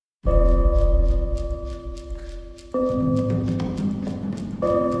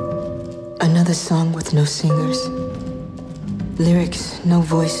Another song with no singers. Lyrics, no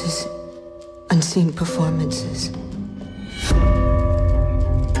voices. Unseen performances.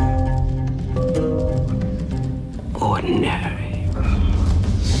 Ordinary.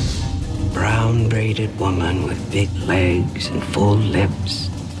 Brown braided woman with big legs and full lips.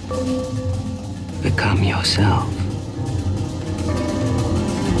 Become yourself.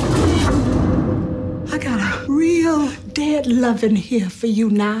 I got a real dead loving here for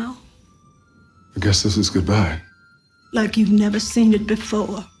you now. I guess this is goodbye. Like you've never seen it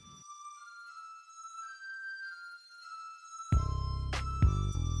before.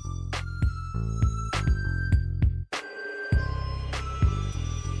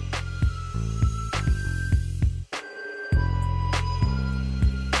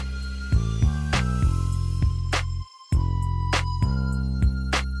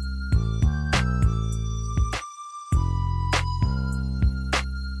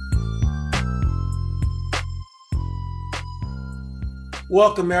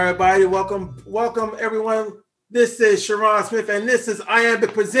 Welcome, everybody. Welcome, everyone. This is Sharon Smith, and this is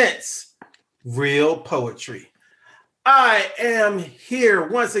Iambic Presents Real Poetry. I am here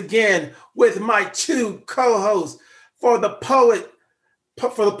once again with my two co-hosts for the poetry,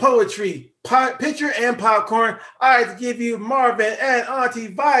 picture and popcorn. I like to give you Marvin and Auntie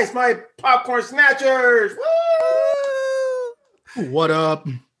Vice, my popcorn snatchers. Woo! What up?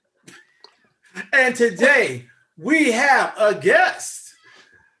 And today we have a guest.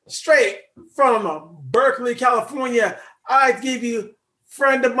 Straight from Berkeley, California, I give you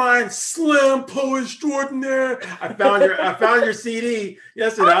friend of mine, Slim Poet Extraordinaire. I found your CD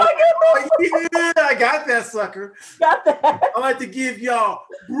yesterday. Yeah, I got that sucker. Got that. I'd like to give y'all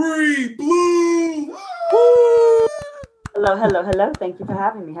Bree Blue. Woo! Hello. Thank you for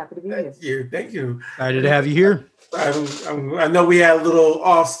having me. Happy to be here. Thank you. Excited to have you here. I know we had a little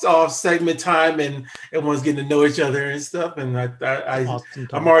off segment time, and everyone's getting to know each other and stuff. And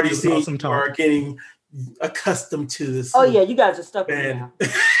I'm already seeing you are getting accustomed to this. Oh yeah, you guys are stuck with me now.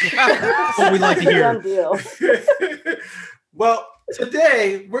 That's what we like to hear. Well,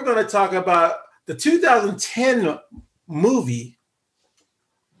 today we're going to talk about the 2010 movie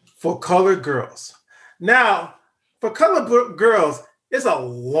For Colored Girls. Now, For Colored Girls, it's a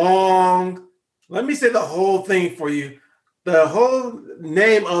long. Let me say the whole thing for you. The whole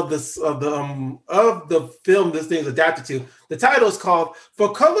name of the film this thing is adapted to. The title is called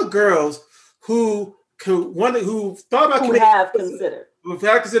 "For Colored Girls Who have considered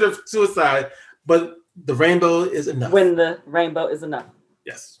suicide, but the rainbow is enough." When the rainbow is enough.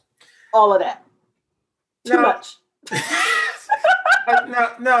 Yes. All of that. Too much.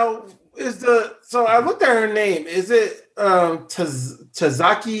 now so I looked at her name. Is it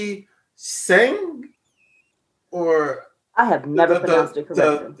Tazaki Sang, or I have never pronounced it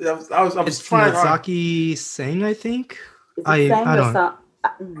correctly. I was trying. Tazaki Sang, I think. Is it Sang or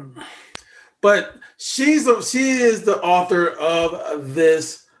something? But she is the author of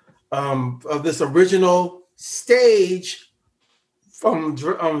this original stage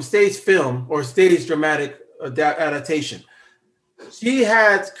stage film or stage dramatic adaptation. She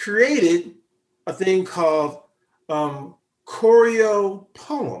had created a thing called choreo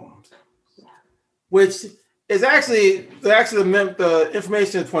poem, which is actually the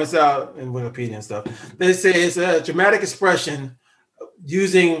information points out in Wikipedia and stuff. They say it's a dramatic expression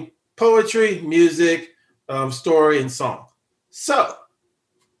using poetry, music, story, and song. So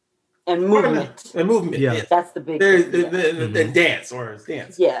and movement. Yeah. That's the big and dance.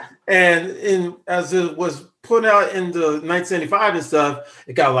 Yeah. And as it was put out in the 1975 and stuff,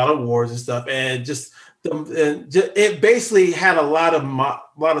 it got a lot of awards and stuff, and it basically had a lot of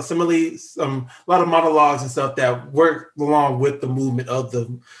similes, a lot of monologues and stuff that worked along with the movement of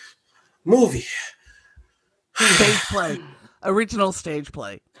the movie. Stage play, original stage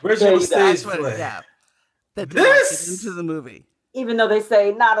play. Yeah. That this into the movie. Even though they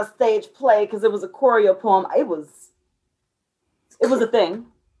say not a stage play because it was a choreo poem, it was a thing.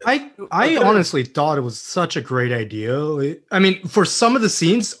 I honestly thought it was such a great idea. I mean, for some of the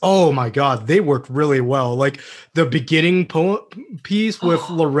scenes, oh my God, they worked really well. Like the beginning poem piece with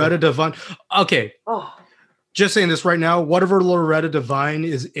Loretta Devine. Okay. Just saying this right now, whatever Loretta Devine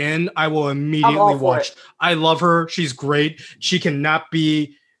is in, I will immediately watch. I love her. She's great. She cannot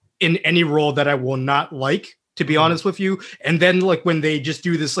be in any role that I will not like, to be honest with you. And then like when they just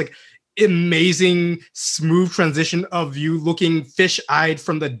do this like amazing smooth transition of you looking fish-eyed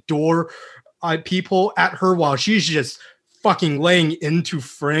from the door people at her while she's just fucking laying into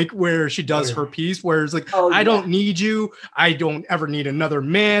Frank where she does her piece where it's like, I don't need you. I don't ever need another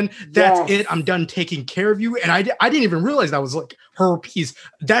man. That's it. I'm done taking care of you. And I didn't even realize that was like her piece.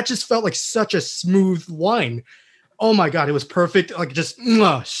 That just felt like such a smooth line. Oh my God, it was perfect. Like just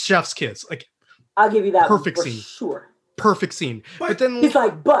chef's kiss. Like I'll give you that perfect one for scene. Sure. Perfect scene. But then he's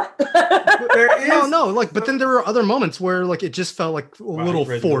like, but there is but then there were other moments where like it just felt like a little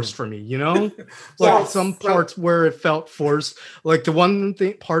forced for me, you know? Like some parts where it felt forced. Like the one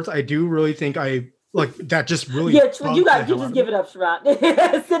thing parts I do really think I like that just really you just give it up, Sharon.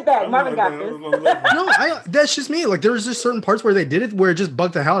 Sit back. Marvin got this. No, that's just me. Like there was just certain parts where they did it where it just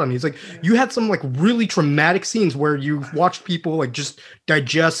bugged the hell out of me. It's like you had some like really traumatic scenes where you watched people like just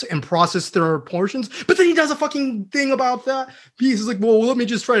digest and process their portions, but then he does a fucking thing about that. He's like, well, let me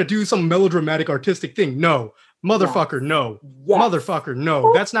just try to do some melodramatic artistic thing. No, motherfucker, no. Motherfucker,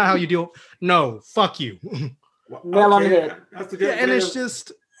 no. That's not how you deal. No, fuck you. Nail on the head. And it's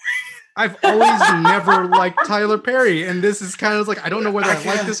just I've always never liked Tyler Perry, and this is kind of like I don't know whether I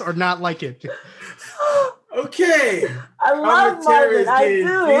like this or not like it. Okay, I love Marvin. I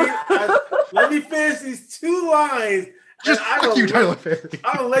do. Let me finish these two lines. Just fuck you, Tyler Perry.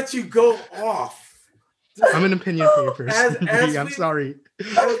 I'll let you go off. I'm an opinion paper. I'm sorry.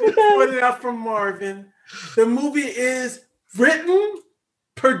 As we pointed out from Marvin, the movie is written,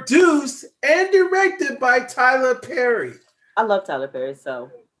 produced, and directed by Tyler Perry. I love Tyler Perry,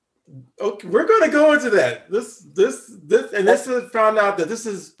 so. Okay, we're going to go into that. This is found out that this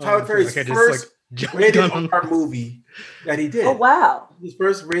is Tyler Perry's first rated R movie that he did. Oh wow! His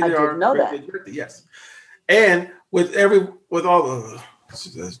first rated R. Know that. Yes, and with all the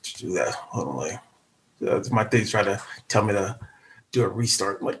let's do that. Hold on, my thing's trying to tell me to do a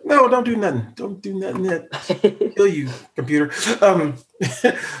restart. I'm like, no, don't do nothing. Don't do nothing that kill you, computer.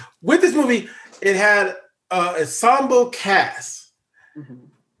 With this movie, it had an ensemble cast. Mm-hmm.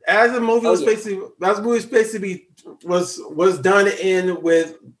 As the movie was basically was done in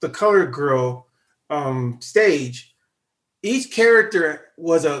with the Colored Girl stage, each character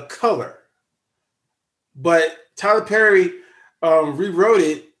was a color, but Tyler Perry rewrote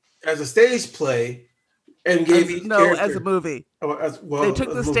it as a stage play and gave each character as a movie. They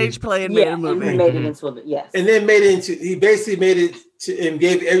took the stage play and made a movie. And made it into a and then made it into. He basically made it to and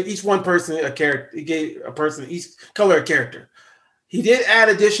gave each one person a character. He gave a person each color a character. He did add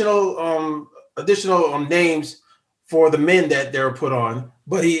additional names for the men that they were put on,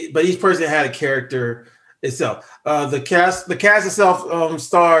 but each person had a character itself. The cast itself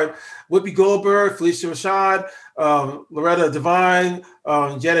starred Whoopi Goldberg, Felicia Rashad, Loretta Devine,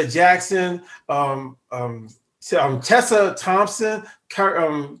 Jetta Jackson, Tessa Thompson,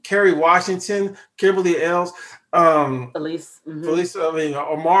 Kerry Washington, Kimberly Ellis, Elise,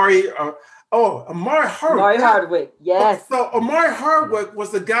 Omari. Omari Hardwick. Omari Hardwick, yes. So Omari Hardwick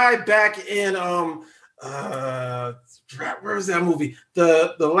was the guy back in where was that movie?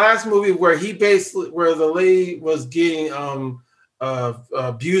 The last movie where the lady was getting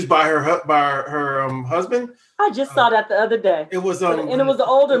abused by her husband. I just saw that the other day. It was and it was an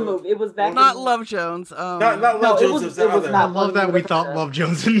older movie. It was back not Love Jones. Not Love Jones. It was not. I love that we thought Love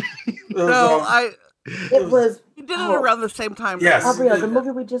Jones. It was. He did it around the same time. Yes. The movie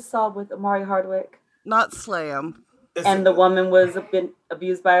we just saw with Omari Hardwick. Not Slam. And the woman was been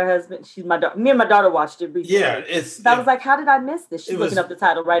abused by her husband. She's my daughter. Me and my daughter watched it recently. Yeah, I was like, how did I miss this? She's looking up the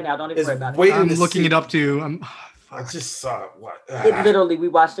title right now. Don't even worry about it. I'm looking it up too. I just saw it. It literally, we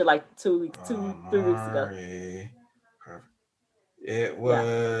watched it like 3 weeks ago. It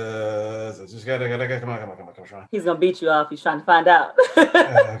was. I just gotta come on. He's gonna beat you off. He's trying to find out.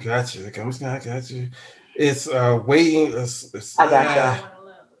 I got you. I got you. It's waiting. I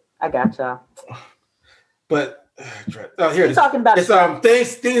got y'all. But here it is. Talking about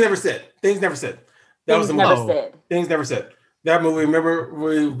things never said. Things never said. That was the movie. Things never said. That movie. Remember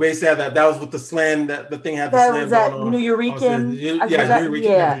we basically had that. That was with the slam. That the thing had the slam. Was that New Eurekan?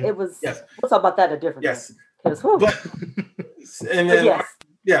 Yeah, it was. Yes. We'll talk about that a different. Yes. But and then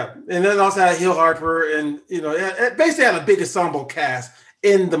and then also had Hill Harper, and it basically had a big ensemble cast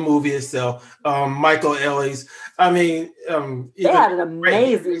in the movie itself. Michael Ellis. I mean, they had an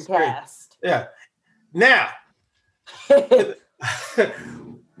amazing cast. Yeah. Now,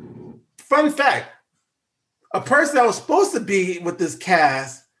 fun fact: a person that was supposed to be with this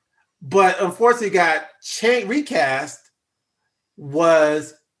cast, but unfortunately got recast,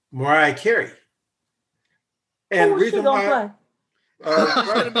 was Mariah Carey. And reason why. Go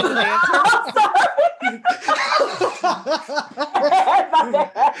ahead,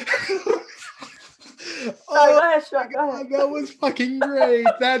 That was fucking great.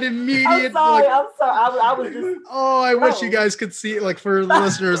 That immediate. I'm sorry. I was just. Oh, I wish you guys could see. Like for the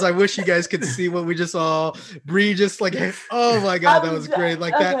listeners, I wish you guys could see what we just saw. Bree just like, oh my god, that was great.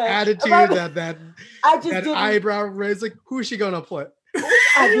 Like that attitude, that eyebrow raise. Like, who is she gonna play?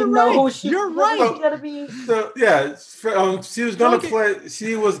 I didn't know who she. You're right. Gonna be. So yeah, she was gonna play.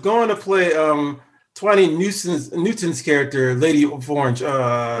 She was going to play Tawny Newton's character, Lady of Orange.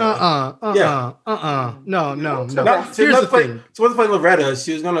 No. Here's the thing. She wasn't playing Loretta.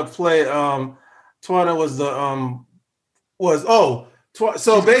 She was gonna play. Tawny was the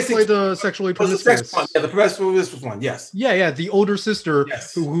So basically, the sexually promiscuous. The promiscuous one. Yes. Yeah. The older sister,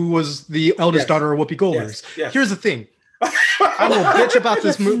 who was the eldest daughter of Whoopi Goldberg. Yes. Here's the thing. I will bitch about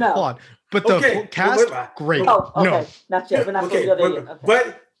this movie plot, but the cast, great. Oh, okay. No, not yet. We're not going to go there yet.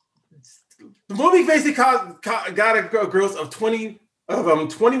 But the movie basically got a gross of 21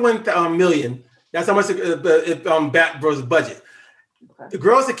 million. That's how much Bat Bros budget. Okay. The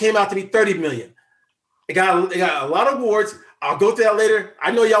gross it came out to be 30 million. It got a lot of awards. I'll go through that later.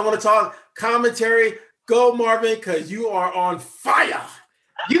 I know y'all want to talk commentary. Go Marvin, because you are on fire.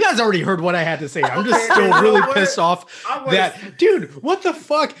 You guys already heard what I had to say. I'm just still really pissed off that, dude, what the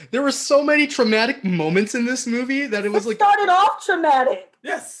fuck? There were so many traumatic moments in this movie that it was like. Started off traumatic.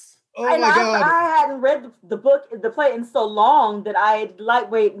 Yes. Oh my God. I hadn't read the play in so long that I had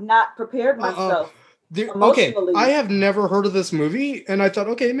not prepared myself. Okay, I have never heard of this movie, and I thought,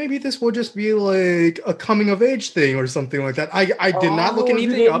 okay, maybe this will just be like a coming of age thing or something like that. I did not look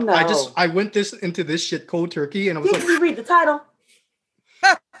anything up. Know. I went into this shit cold turkey, and I was Did you read the title?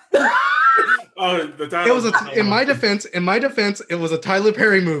 The title. It was in my defense, it was a Tyler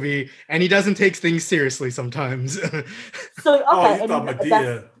Perry movie, and he doesn't take things seriously sometimes. So okay, you thought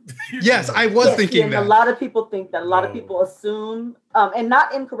Medea. Yes, I was thinking that. A lot of people think that. A lot of people assume, and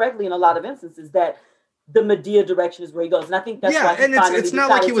not incorrectly in a lot of instances, that the Medea direction is where he goes, and I think that's why. And it's not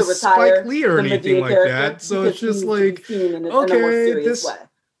like he was Spike Lee or anything like that. So it's just like, okay, this. Way.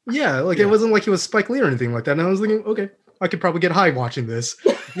 Yeah, it wasn't like he was Spike Lee or anything like that. And I was thinking, okay, I could probably get high watching this.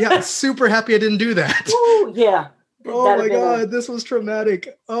 Yeah, super happy I didn't do that. Ooh, yeah. Oh my God, this was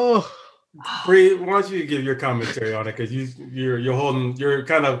traumatic. Oh. Bree, why don't you give your commentary on it? Because you're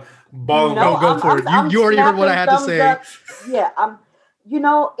kind of balling. No, go for it. You already heard what I had to say. Up. Yeah,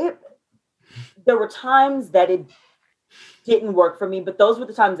 there were times that it didn't work for me, but those were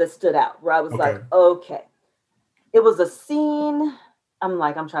the times that stood out where I was like, okay. It was a scene. I'm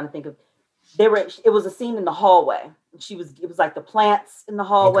trying to think of. It was a scene in the hallway. It was like the plants in the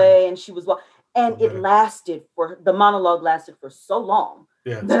hallway, and she was, and the monologue lasted for so long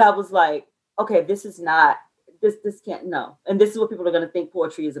that I was like, okay, this is not, this can't, no. And this is what people are going to think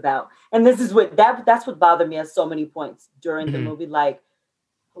poetry is about. And this is that's what bothered me at so many points during the movie. Like,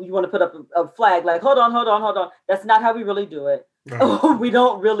 you want to put up a flag, like, hold on. That's not how we really do it. Right. We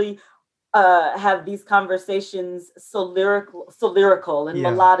don't really have these conversations so lyrical and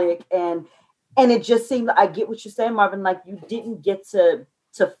melodic, and it just seemed, I get what you're saying, Marvin, like you didn't get to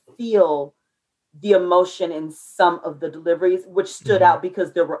feel the emotion in some of the deliveries, which stood out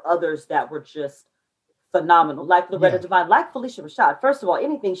because there were others that were just phenomenal, like Loretta Devine, like Phylicia Rashad. First of all,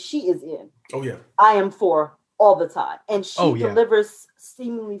 anything she is in, I am for all the time, and she delivers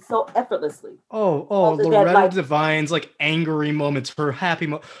seemingly so effortlessly. Loretta Devine's like angry moments, her happy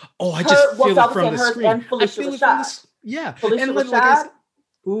moments. Oh, I just feel it from the screen. And Phylicia Rashad. Phylicia Rashad.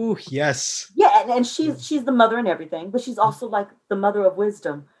 Ooh, yes. Yeah, and she's the mother and everything, but she's also like the mother of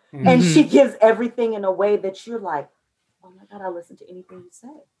wisdom. Mm-hmm. And she gives everything in a way that you're like, oh my God, I'll listen to anything you say.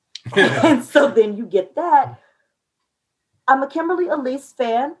 And so then you get that. I'm a Kimberly Elise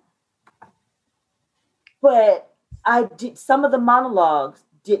fan, but some of the monologues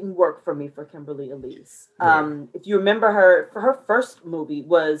didn't work for me for Kimberly Elise. Right. If you remember her first movie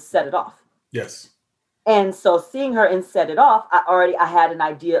was Set It Off. Yes. And so seeing her in Set It Off, I had an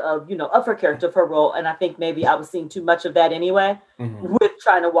idea of her character, of her role. And I think maybe I was seeing too much of that anyway with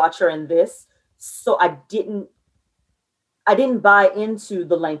trying to watch her in this. So I didn't buy into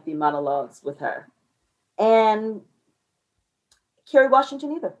the lengthy monologues with her. And Kerry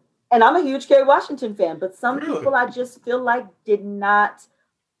Washington either. And I'm a huge Kerry Washington fan, but some people I just feel like did not.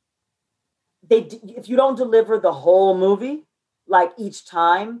 If you don't deliver the whole movie, like each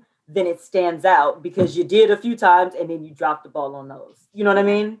time, then it stands out because you did a few times and then you dropped the ball on those. You know what I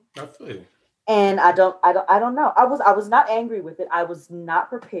mean? Absolutely. And I don't know. I was not angry with it. I was not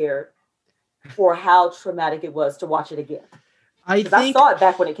prepared for how traumatic it was to watch it again. I saw it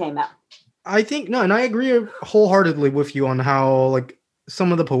back when it came out. I think and I agree wholeheartedly with you on how like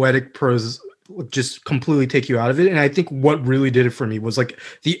some of the poetic prose just completely take you out of it. And I think what really did it for me was like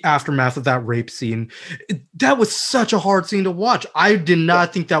the aftermath of that rape scene. That was such a hard scene to watch. I did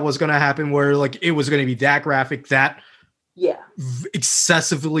not think that was going to happen, where like it was going to be that graphic, that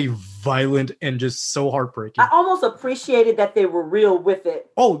excessively violent, and just so heartbreaking. I almost appreciated that they were real with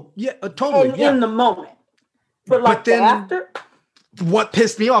it. Oh yeah, totally. In the moment, but like then after. What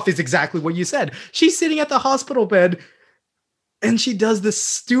pissed me off is exactly what you said. She's sitting at the hospital bed and she does this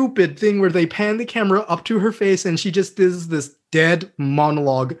stupid thing where they pan the camera up to her face and she just does this dead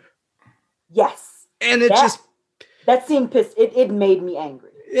monologue. Yes. And that scene pissed, it made me angry.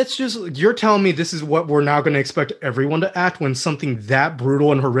 It's just, you're telling me this is what we're now going to expect everyone to act when something that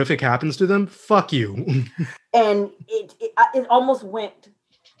brutal and horrific happens to them? Fuck you. And it almost went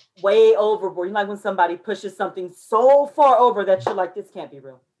way overboard. You know, like when somebody pushes something so far over that you're like, this can't be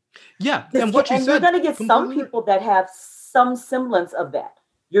real. Yeah. And you're going to get some people that have some semblance of that.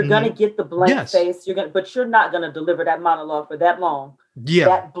 You're going to get the blank face. But you're not going to deliver that monologue for that long. Yeah.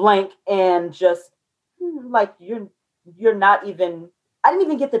 That blank and just like you're not even. I didn't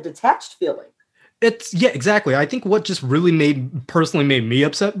even get the detached feeling. Exactly. I think what just really personally made me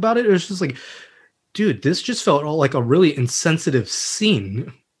upset about it was just like, dude, this just felt like a really insensitive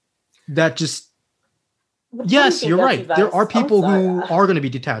scene. That just, yes, you're right. There are people who are going to be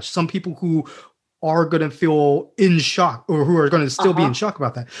detached. Some people who are going to feel in shock, or who are going to still be in shock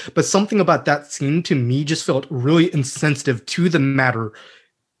about that. But something about that scene to me just felt really insensitive to the matter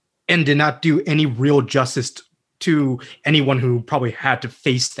and did not do any real justice to anyone who probably had to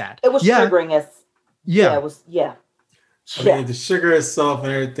face that. It was triggering us. Yeah. It was, I mean, the sugar itself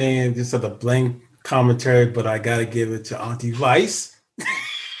and everything, and just the blank commentary, but I got to give it to Auntie Vice.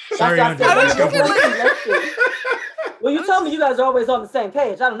 Sorry, Auntie. Well, you told me you guys are always on the same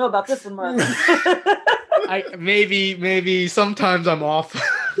page. I don't know about this one, Mark. Maybe sometimes I'm off.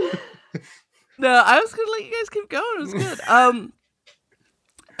 No, I was gonna let you guys keep going. It was good. I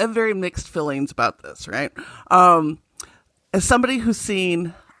have very mixed feelings about this, right? As somebody who's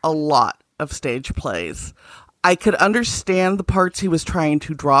seen a lot of stage plays, I could understand the parts he was trying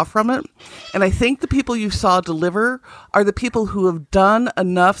to draw from it. And I think the people you saw deliver are the people who have done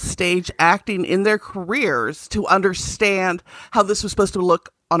enough stage acting in their careers to understand how this was supposed to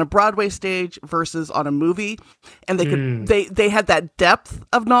look on a Broadway stage versus on a movie. And they could, they had that depth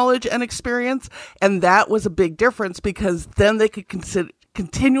of knowledge and experience. And that was a big difference, because then they could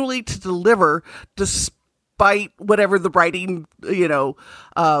continually to deliver despite whatever the writing,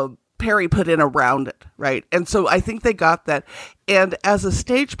 Perry put in around it, right? And so I think they got that. And as a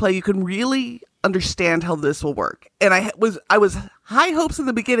stage play, you can really understand how this will work. And I was high hopes in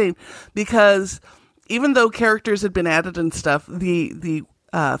the beginning, because even though characters had been added and stuff, the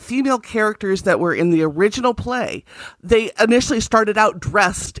female characters that were in the original play, they initially started out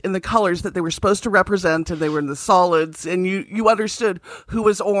dressed in the colors that they were supposed to represent, and they were in the solids, and you understood who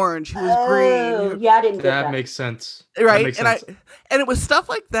was orange, who was green. Yeah, I didn't get that. That makes sense. Right. And it was stuff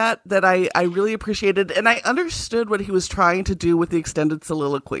like that I really appreciated, and I understood what he was trying to do with the extended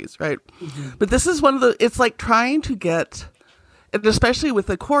soliloquies, right? Mm-hmm. But this is it's like trying to get, and especially with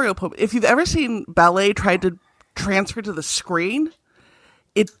the choreo poem, if you've ever seen ballet tried to transfer to the screen,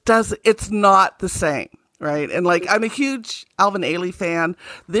 it's not the same, right? And like, I'm a huge Alvin Ailey fan.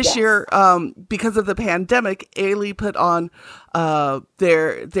 This year, because of the pandemic, Ailey put on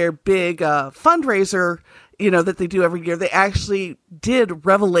their big fundraiser, that they do every year. They actually did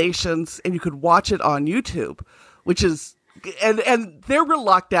Revelations, and you could watch it on YouTube, which is, and they're real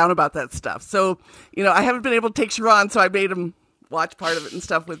locked down about that stuff. So, I haven't been able to take Sharon, so I made him watch part of it and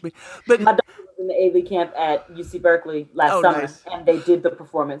stuff with me. But my daughter was in the Ailey camp at UC Berkeley last summer, nice. And they did the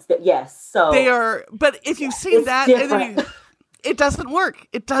performance. So they are. But if you've seen that, and then it doesn't work.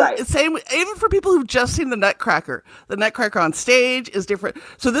 It does. Right. Same even for people who've just seen the Nutcracker. The Nutcracker on stage is different.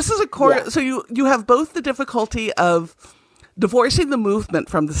 So this is a choreo. Yeah. So you have both the difficulty of divorcing the movement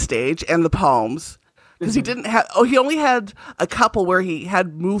from the stage and the poems, because he didn't have. He only had a couple where he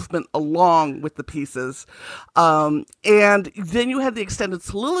had movement along with the pieces, and then you had the extended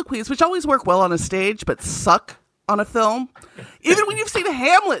soliloquies, which always work well on a stage but suck on a film. Even when you've seen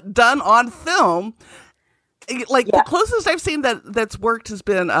Hamlet done on film. The closest I've seen that's worked has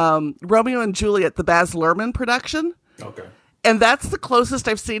been Romeo and Juliet, the Baz Luhrmann production. Okay. And that's the closest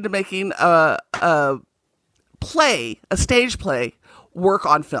I've seen to making a stage play, work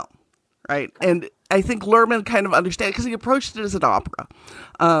on film, right? And I think Luhrmann kind of understands, because he approached it as an opera.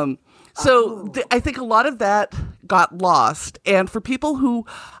 I think a lot of that got lost. And for people who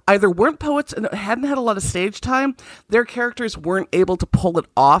either weren't poets and hadn't had a lot of stage time, their characters weren't able to pull it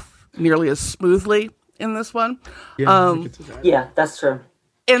off nearly as smoothly in this one. Yeah, that's true.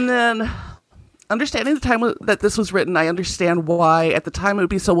 And then understanding the time that this was written, I understand why at the time it would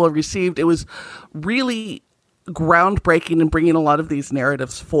be so well received. It was really groundbreaking in bringing a lot of these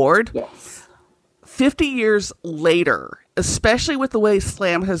narratives forward. Yes. 50 years later, especially with the way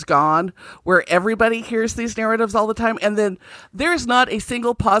slam has gone, where everybody hears these narratives all the time, and then there's not a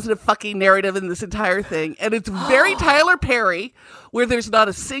single positive fucking narrative in this entire thing. And it's very Tyler Perry, where there's not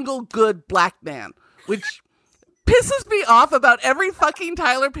a single good black man, which pisses me off about every fucking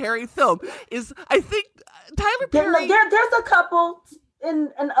Tyler Perry film. Is I think Tyler Perry... There's a couple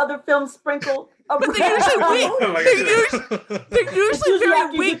in other films sprinkled. But they're usually weak. They're usually very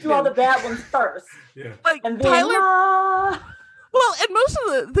after you weak. get through all the bad ones first. Yeah. Like And then, Tyler... Well, and most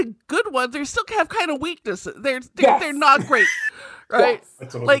of the good ones, they still have kind of weaknesses. They're not great, right?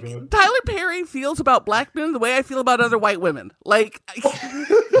 Yes. Like Tyler Perry feels about black men the way I feel about other white women. Like,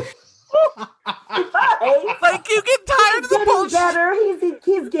 like you get tired of the bullshit. Better.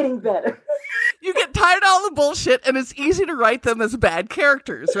 He's getting better. You get tired of all the bullshit, and it's easy to write them as bad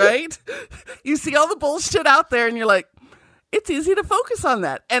characters, right? You see all the bullshit out there, and you're like, it's easy to focus on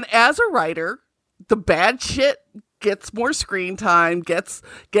that. And as a writer, the bad shit gets more screen time, gets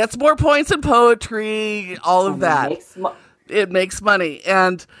more points in poetry, all of that. It makes money.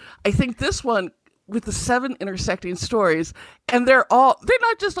 And I think this one, with the 7 intersecting stories, and they're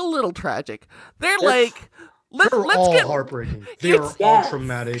not just a little tragic. They're like, let's all get heartbreaking. They're all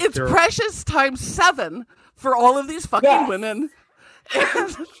traumatic. It's precious times 7 for all of these fucking women.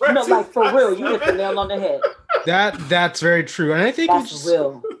 No, like for real, you hit the nail on the head. That's very true, and I think that's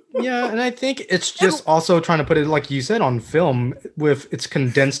real. Yeah, and I think it's just also trying to put it, like you said, on film with its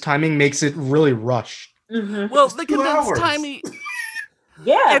condensed timing makes it really rushed. Mm-hmm. Well, the condensed timing.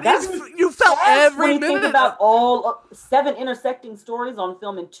 Yeah, you felt every minute. Think about all 7 intersecting stories on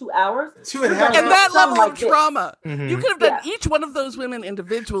film in 2 hours. 2.5 hours. And that level of trauma. Mm-hmm. You could have done each one of those women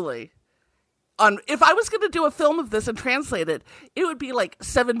individually. If I was going to do a film of this and translate it, it would be like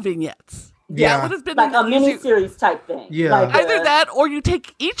 7 vignettes. Yeah, it would have been like a mini-series type thing. Yeah, like either that, or you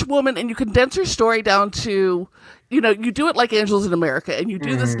take each woman and you condense her story down to, you do it like Angels in America, and you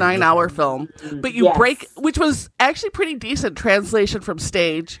do this 9-hour film, but you break, which was actually pretty decent translation from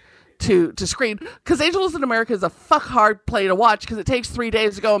stage to screen, because Angels in America is a fuck hard play to watch because it takes 3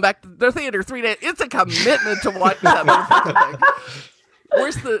 days to go back to the theater. 3 days, it's a commitment to watch that motherfucking thing.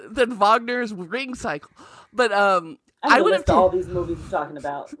 Worse than Wagner's Ring Cycle, but I would have all these movies you're talking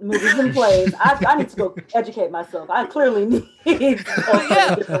about, movies and plays. I need to go educate myself. I clearly need.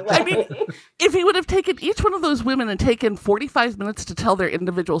 I mean, if he would have taken each one of those women and taken 45 minutes to tell their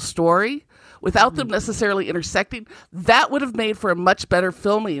individual story without them necessarily intersecting, that would have made for a much better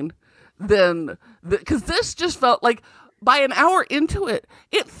filming than because this just felt like. By an hour into it,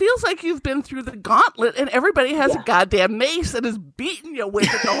 it feels like you've been through the gauntlet and everybody has a goddamn mace and is beating you with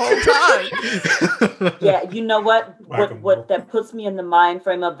it the whole time. Yeah, you know what? What that puts me in the mind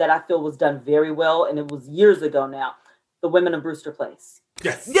frame of that I feel was done very well, and it was years ago now, The Women of Brewster Place.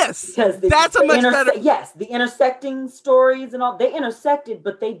 Yes. Because that's a much better. Yes, the intersecting stories and all, they intersected,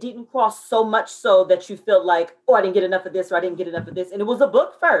 but they didn't cross so much so that you feel like, oh, I didn't get enough of this or I didn't get enough of this. And it was a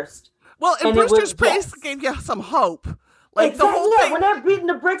book first. Well, and Brewster's Place gave you some hope. Like exactly, the whole thing. When they're beating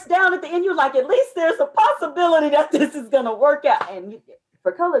the bricks down at the end, you're like, at least there's a possibility that this is going to work out. And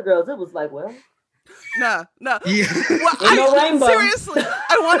for Colored Girls, it was like, well. No. Yeah. Well, seriously,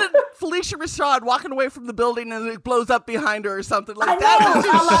 I wanted Felicia Rashad walking away from the building and it blows up behind her or something like that.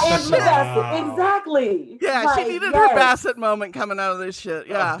 Angela Bassett. Exactly. Yeah, like, she needed her Bassett moment coming out of this shit.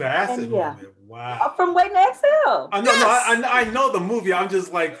 Yeah. Bassett moment. Wow. From Waiting to Exhale. I know the movie. I'm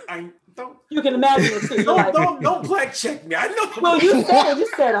just like, you can imagine it too. Don't black check me. I know. Well, you said it. You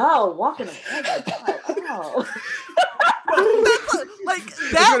said, "Oh, walking away." Oh. Like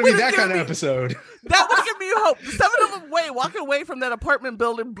that. That would be that kind of episode. That would give me hope. 7 of them walking away from that apartment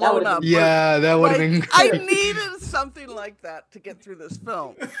building blown up. Yeah, that would have been. I needed something like that to get through this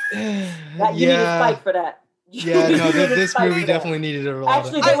film. You need a spike for that. Yeah, no, this movie definitely needed a lot.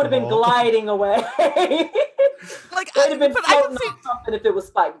 Actually, they would have been gliding away. Like, they'd have been floating on something if it was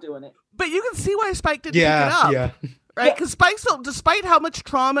Spike doing it. But you can see why Spike didn't pick it up. Yeah. Right? Because Spike's film, despite how much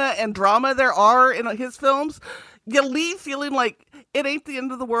trauma and drama there are in his films, you leave feeling like it ain't the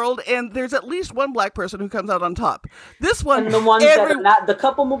end of the world, and there's at least one black person who comes out on top. This one, and the ones that are not, the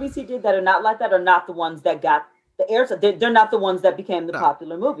couple movies he did that are not like that are not the ones that got the air. They're not the ones that became the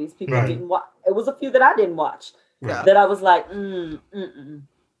popular movies. People didn't watch. It was a few that I didn't watch that I was like,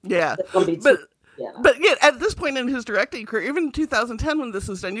 yeah. It's gonna be But yet, at this point in his directing career, even in 2010 when this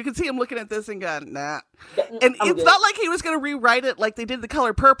was done, you can see him looking at this and going, nah. And it's not like he was going to rewrite it like they did The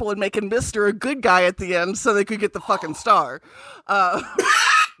Color Purple and making Mister a good guy at the end so they could get the fucking star.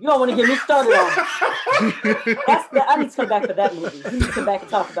 You don't want to get me started on it. I need to come back for that movie. We need to come back and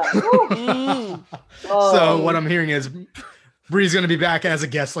talk about it. So what I'm hearing is Bree's going to be back as a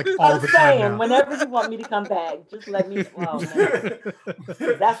guest like all the time now. Whenever you want me to come back, just let me. Oh, man.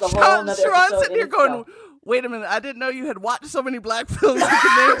 That's a whole nother Sharon's episode sitting here going, wait a minute, I didn't know you had watched so many black films.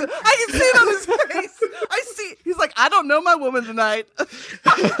 I can see it on his face. I see. He's like, I don't know my woman tonight.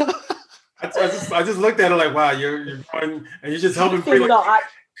 I just looked at her like, wow, you're going and you're just helping Bree. Like,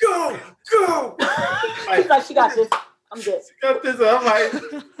 go. She's like, she got this. I'm good. She got this. I'm like,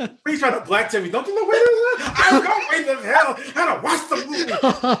 Bree's trying to black tell me, don't you know where this is? I'm going to hell. I gotta watch the movie.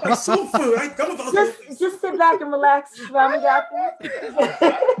 Like soul food. I go those movies. Just sit back and relax. Ramen got this. I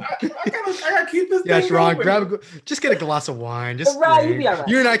gotta keep this. Yeah, thing Sharon, going. just get a glass of wine. Just right, you be all right.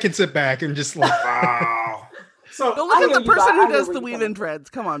 You and I can sit back and just like wow. So go look at the person who does the weave-in dreads.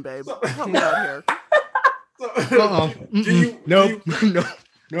 Come on, babe. Help me out here. Nope.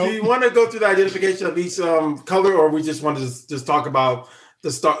 Do you want to go through the identification of each color, or we just want to just talk about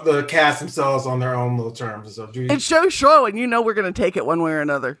the cast themselves on their own little terms? So it shows show, and you know we're going to take it one way or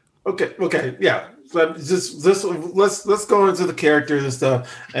another. Okay, yeah. So let's go into the characters and stuff,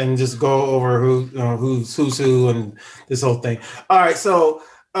 and just go over who's who and this whole thing. All right, so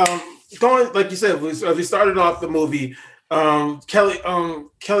going like you said, we started off the movie.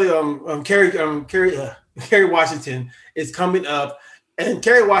 Kerry Washington is coming up. And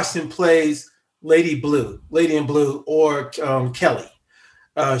Kerry Washington plays Lady in Blue, or Kelly.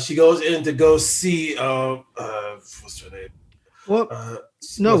 She goes in to go see what's her name? Well,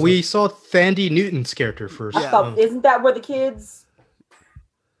 no, we saw Thandie Newton's character first. Isn't that where the kids?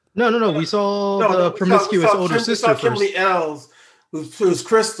 No. We saw the promiscuous older sister first. Kimberly Ells, who's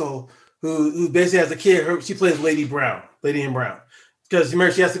Crystal, who basically has a kid. She plays Lady in Brown, because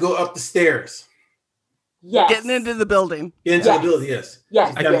remember she has to go up the stairs. Yes. Getting into the building. Yes.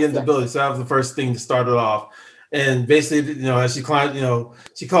 Yes. I gotta get into the building. So that was the first thing to start it off. And basically, as she climbed,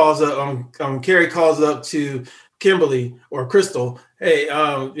 she calls up, Carrie calls up to Kimberly or Crystal. Hey,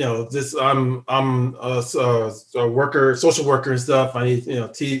 this I'm a worker, social worker and stuff. I need,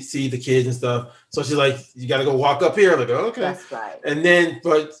 to see the kids and stuff. So she's like, you got to go walk up here. I'm like, okay. That's right. And then,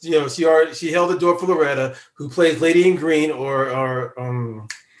 but she held the door for Loretta, who plays Lady in Green, or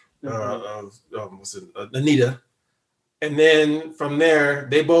Anita, and then from there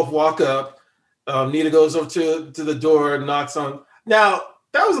they both walk up. Nita goes over to the door, knocks on. Now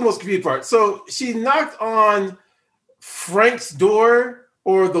that was the most confusing part. So she knocked on Frank's door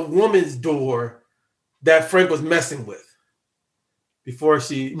or the woman's door that Frank was messing with before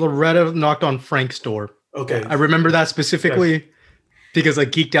she. Loretta knocked on Frank's door. Okay, I remember that specifically. Because I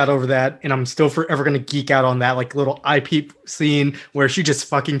geeked out over that, and I'm still forever going to geek out on that like little eye peep scene where she just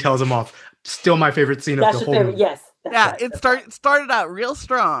fucking tells him off. Still my favorite scene of the whole movie. Yes. Yeah, it started out real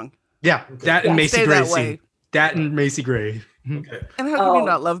strong. Yeah, that and Macy Gray scene. That and Macy Gray. Okay. And how can you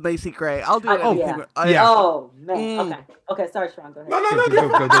not love Macy Gray? I'll do anything. Yeah. Oh man. Okay. Sorry, Sharon. Go ahead.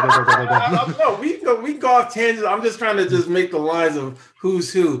 No. We can go off tangents. I'm just trying to just make the lines of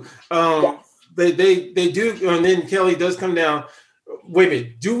who's who. They do, and then Kelly does come down. Wait a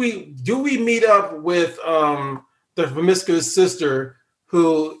minute. Do we meet up with the promiscuous sister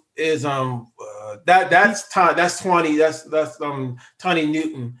who is that's Tawny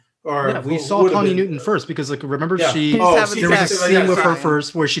Newton? Or we saw Tawny Newton first because remember there was a scene with her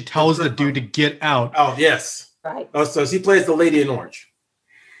first where she tells the dude to get out. Oh yes, right. Oh, so she plays the lady in orange.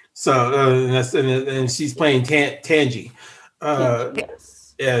 So and she's playing Tangi.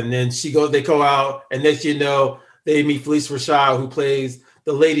 Yes. And then they go out, and then they meet Felicia Rashad, who plays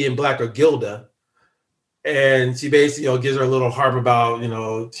the lady in black, or Gilda. And she basically, gives her a little harp about,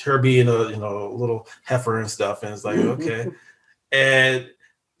 her being a little heifer and stuff. And it's like, okay. And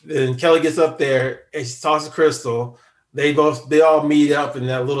then Kelly gets up there and she talks to Crystal. They all meet up in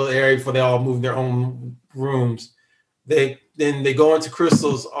that little area before they all move in their own rooms. Then they go into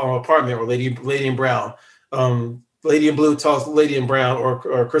Crystal's apartment, or Lady in Brown. Lady in Blue tells Lady in Brown,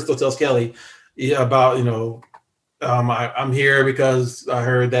 or Crystal tells Kelly about, I'm here because I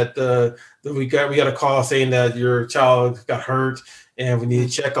heard that we got a call saying that your child got hurt and we need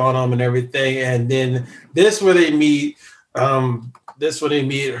to check on them and everything. And then this where they meet her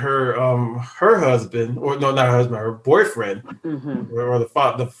husband, or no, not her husband, her boyfriend, or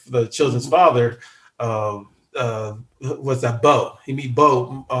the children's father. What's that? Bo. He meet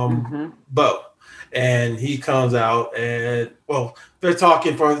Bo. Bo. And he comes out, and they're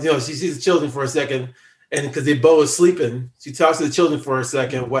talking for she sees the children for a second. And because Bo is sleeping, she talks to the children for a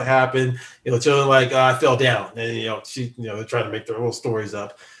second. What happened? Children like, I fell down, and they're trying to make their little stories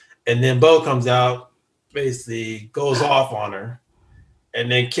up. And then Bo comes out, basically goes off on her,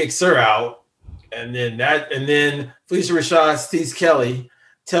 and then kicks her out, and then Felicia Rashad sees Kelly,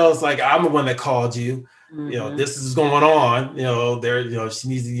 tells like, I'm the one that called you. You know, this is going on. You know, she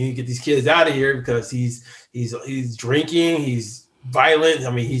needs to get these kids out of here because he's drinking, he's violent.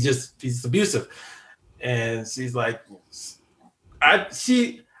 I mean, he's abusive. And she's like, I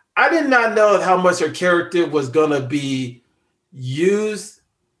did not know how much her character was gonna be used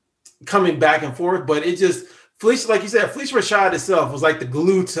coming back and forth, but it just Felicia, like you said, Felicia Rashad itself was like the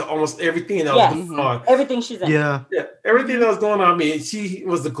glue to almost everything that was going on. Everything she's in. Yeah, everything that was going on. I mean, she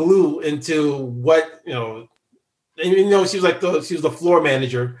was the glue into what, you know, and you know, she was the floor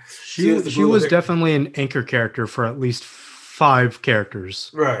manager. She was definitely an anchor character for at least 5 characters.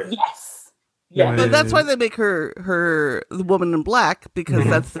 Right. Yes. Yeah. But that's why they make her the woman in black, because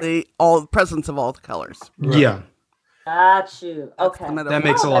that's the presence of all the colors. Right. Yeah. Got you. Okay. That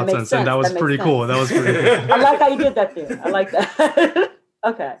makes a lot of sense. And that was pretty cool. That was pretty cool. I like how you did that there. I like that.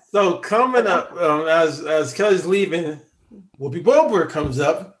 Okay. So coming up, as Kelly's leaving, Whoopi Goldberg comes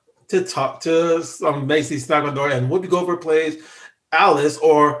up to talk to basically knock on the door, and Whoopi Goldberg plays Alice,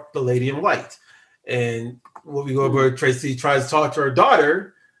 or the Lady in White. And Whoopi Goldberg tries to talk to her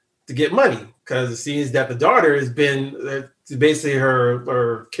daughter to get money, because it seems that the daughter has been basically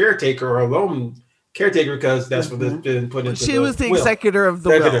her caretaker, or alone caretaker, because that's what has been put into. She was the executor of the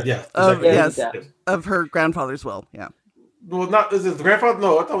will. Of her grandfather's will. Yeah. Well, is it the grandfather?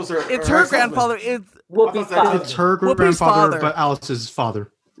 No, I thought it was her. It's her grandfather. It's Whoopi's father. It's her grandfather, but Alice's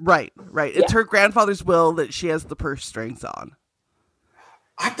father. Right. It's her grandfather's will that she has the purse strings on.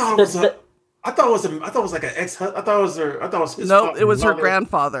 I thought it was like an ex. I thought it was his. No, it was her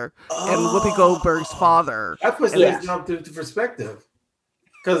grandfather and Whoopi Goldberg's father. That puts things into perspective.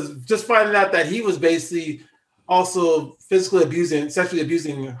 Because just finding out that he was basically also sexually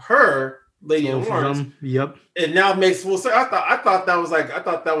abusing her, Lady in Orange. Yep. It now makes full sense. I thought that was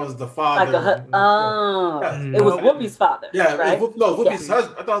the father. It was Whoopi's father. Yeah, right? Whoopi's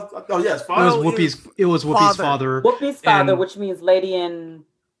husband. I thought yes, father. It was Whoopi's father. Whoopi's father, which means Lady in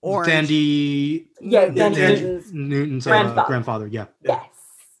Orange. Dandy Newton's grandfather. Yeah. Yes.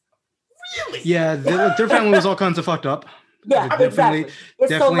 Really? Yeah, their family was all kinds of fucked up. Yeah,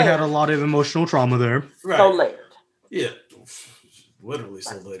 definitely had a lot of emotional trauma there. Right. So layered. Yeah. Literally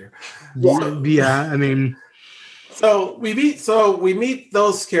so later. Yeah, I mean, so we meet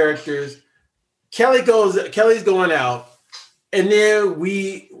those characters. Kelly's going out, and then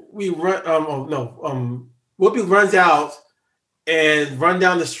we run. Whoopi runs out and run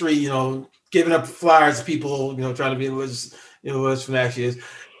down the street. You know, giving up flyers to people. You know, trying to be religious. You know, what she is,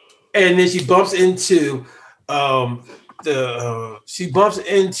 and then she bumps into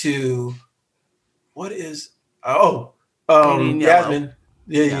what is Yasmin.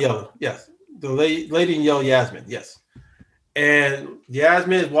 Yellow. Yes. The lady in yellow, Yasmin. Yes. And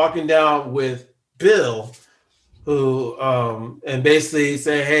Yasmin is walking down with Bill, who and basically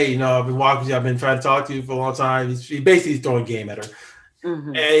say, hey, you know, I've been walking with you, I've been trying to talk to you for a long time. He's basically throwing game at her.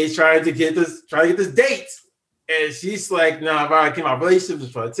 And he's trying to get this date. And she's like, no, I've already came out of relationship,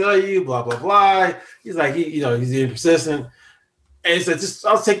 just trying to tell you, blah, blah, blah. He's like, he's being persistent. And he said,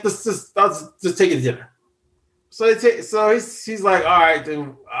 I'll take just take it to dinner. So he's like, all right,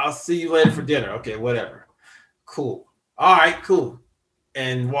 then I'll see you later for dinner. Okay, whatever. Cool. All right, cool.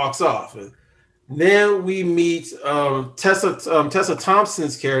 And walks off. And then we meet Tessa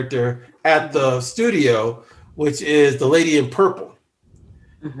Thompson's character at the studio, which is the Lady in Purple.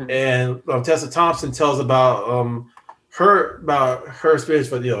 And Tessa Thompson tells about her experience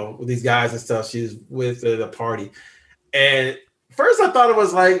with these guys and stuff. She's with at a party. And first I thought it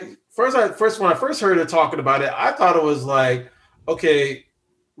was like, when I first heard her talking about it, I thought it was like, okay,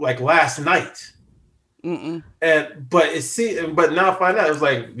 like last night. But now I find out it was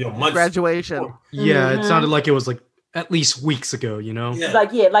like, months graduation. Before. Yeah, it sounded like it was like at least weeks ago, you know? Yeah.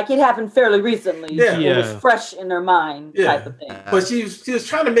 Like it happened fairly recently. Yeah. It was fresh in her mind type of thing. But she was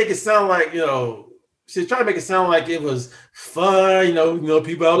trying to make it sound like, she was trying to make it sound like it was fun,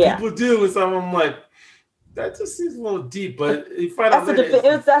 people do. And so I'm like, that just seems a little deep, but you find out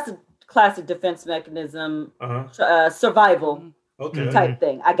that's a classic defense mechanism, survival type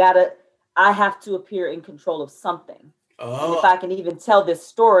thing. I have to appear in control of something. And if I can even tell this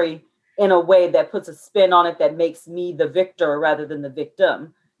story in a way that puts a spin on it that makes me the victor rather than the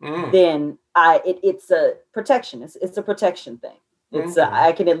victim, then it's a protection. It's a protection thing. It's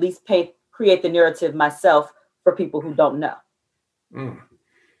I can at least create the narrative myself for people who don't know.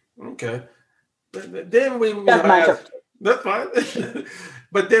 Okay. But then that's my interpretation. That's fine.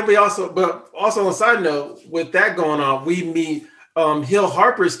 But also on a side note, with that going on, we meet Hill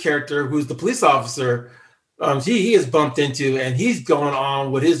Harper's character, who's the police officer, he is bumped into, and he's going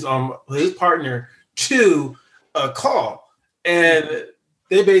on with his partner to a call, and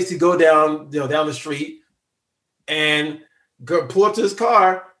they basically go down the street and pull up to his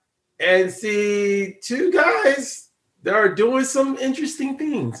car and see two guys that are doing some interesting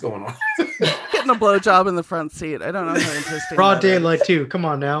things going on. Getting a blowjob in the front seat. I don't know how interesting. Broad daylight too. Come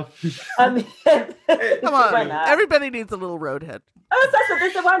on now. I mean, come on. Why not? Everybody needs a little roadhead. That's what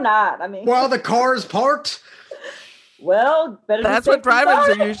they said. Why not? I mean, while the car is parked. Well, better. That's what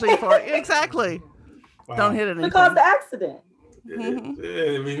drivers are usually for. Exactly. Wow. Don't hit anything. To cause the accident. I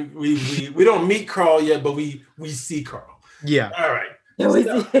mean, we don't meet Carl yet, but we see Carl. Yeah. All right.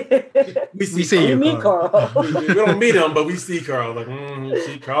 We see you, meet Carl. we don't meet him, but we see Carl. Like,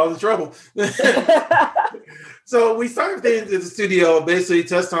 see, Carl's in trouble. So we start in the studio. Basically,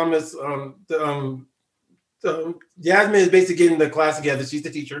 Tess Thomas, Yasmin is basically getting the class together. She's the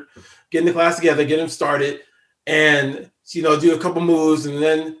teacher, getting the class together, getting them started, and do a couple moves, and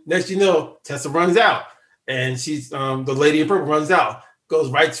then next Tessa runs out, and she's the lady in purple runs out, goes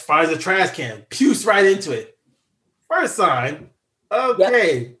right, finds a trash can, pukes right into it. First sign.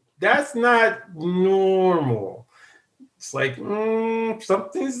 Okay, That's not normal. It's like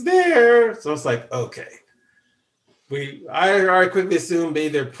something's there. So it's like, okay. I already quickly assumed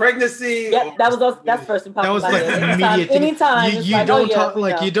either pregnancy. Yeah, that's first impression. That was like immediate. Anytime you like, don't talk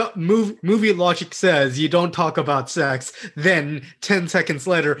like you don't movie logic says you don't talk about sex. Then 10 seconds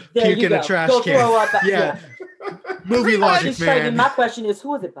later, puke in a trash can. Throw up, yeah. Movie logic, man. My question is,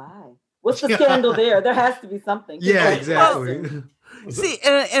 who is it by? What's the scandal there? There has to be something. Yeah, exactly. See,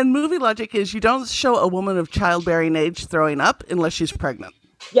 and movie logic is you don't show a woman of childbearing age throwing up unless she's pregnant.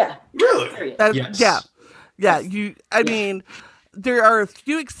 Yeah. Really? Yes. Yeah. I mean, there are a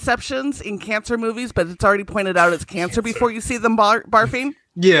few exceptions in cancer movies, but it's already pointed out it's cancer before you see them barfing.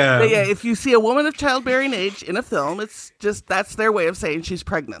 Yeah. But yeah, if you see a woman of childbearing age in a film, it's just that's their way of saying she's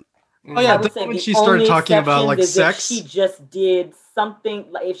pregnant. Oh yeah, when she started talking about like sex, she just did something.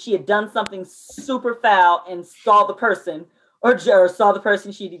 Like if she had done something super foul and saw the person, or saw the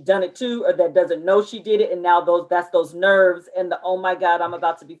person she'd done it to, or that doesn't know she did it, and now that's those nerves and the oh my god, I'm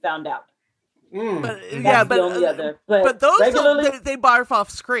about to be found out. But those they barf off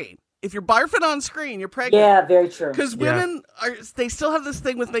screen. If you're barfing on screen, you're pregnant. Yeah, very true. Because women they still have this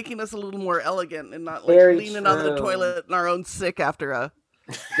thing with making us a little more elegant and not like leaning on the toilet in our own sick after a.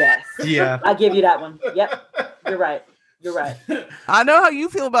 Yes. Yeah. I give you that one. Yep. You're right. I know how you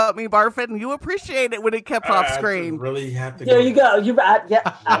feel about me barfing, and you appreciate it when it kept off screen. Really have to. There you go. You're right. Yeah,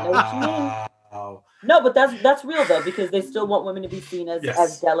 I know what you mean. No, but that's real though, because they still want women to be seen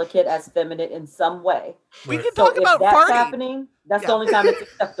as delicate, as feminine in some way. We can talk about that's farting. Happening. That's the only time it's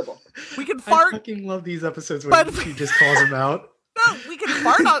acceptable. We can fart. I fucking love these episodes where she just calls them out. No, we can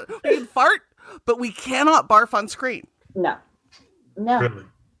fart. But we cannot barf on screen. No. Really?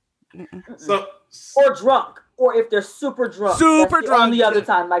 So or drunk, or if they're super drunk. That's the only other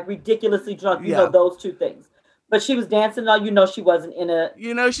time, like ridiculously drunk. You know those two things. But she was dancing. She wasn't in a.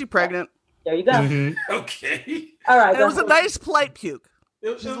 She's pregnant. There you go. Mm-hmm. Okay. All right. It was a nice polite puke.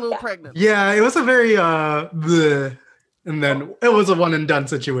 She's a little pregnant. Yeah, it was a very bleh. And then it was a one and done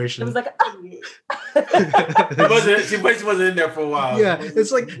situation. It was like she wasn't in there for a while. Yeah,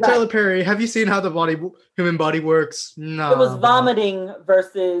 it's like Tyler Perry. Have you seen how the human body works? No. It was vomiting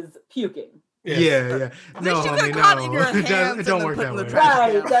versus puking. Yeah. No, you got caught in your hands. It don't work that way.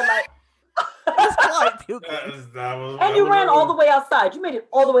 Right. And you ran all the way outside. You made it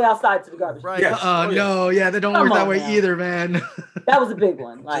all the way outside to the garbage. Right. Yes. They don't work that way either, man. That was a big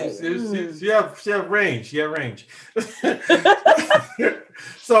one. Like, she have range. She had range.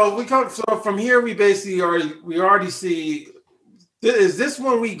 So from here we basically already see. Is this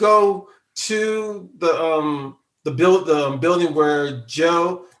when we go to the building where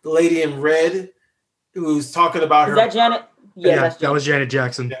Joe, the lady in red, who's talking about her? Is that Janet? Yeah, that was Janet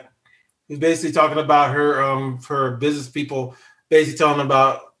Jackson. Yeah. He's basically talking about her business people, basically telling them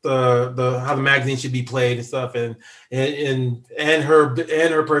about the how the magazine should be played and stuff, and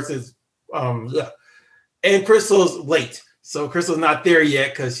her person's and Crystal's late, so Crystal's not there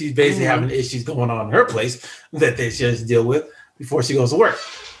yet because she's basically having issues going on in her place that they should deal with before she goes to work.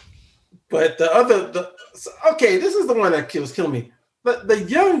 But this is the one that was killing me. But the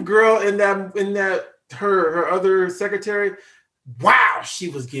young girl in that her other secretary. Wow, she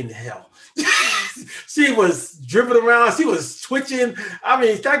was getting hell. She was dribbling around. She was twitching. I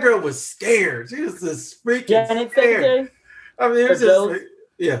mean, that girl was scared. She was just freaking scared. I mean, it was just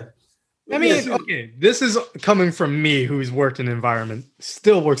yeah. I mean, okay, this is coming from me, who's worked in an environment,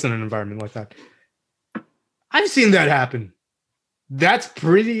 still works in an environment like that. I've seen that happen. that's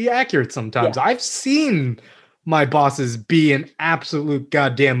pretty accurate sometimes. Yeah. I've seen my bosses be an absolute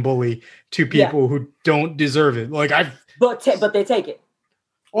goddamn bully to people who don't deserve it. Like but they take it.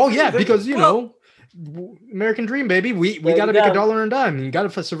 Oh yeah, because you know, American dream, baby. We got to make a dollar and a dime. You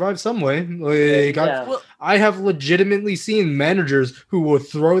got to survive some way. Like, I have legitimately seen managers who will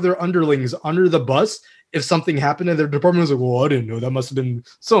throw their underlings under the bus if something happened and their department was like, well, I didn't know. That must have been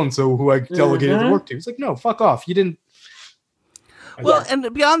so-and-so who I delegated the work to. It's like, no, fuck off. You didn't. Well,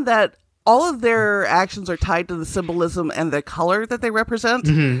 and beyond that, all of their actions are tied to the symbolism and the color that they represent.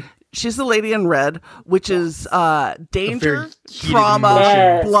 Mm-hmm. She's the lady in red, which is danger,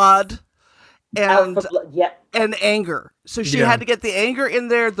 trauma, blood, and anger. So she had to get the anger in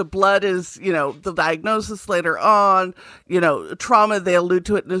there. The blood is, the diagnosis later on, trauma, they allude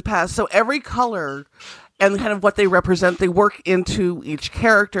to it in the past. So every color and kind of what they represent, they work into each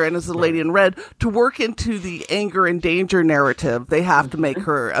character. And as the lady in red, to work into the anger and danger narrative, they have to make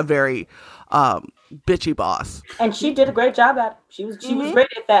her a very bitchy boss. And she did a great job at it. She was great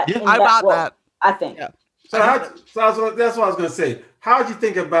at that. Yeah, I bought that. I think. Yeah. That's what I was going to say. How did you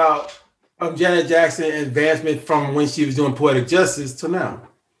think about Janet Jackson's advancement from when she was doing Poetic Justice to now,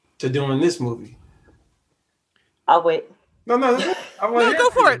 to doing this movie? I'll wait. No, go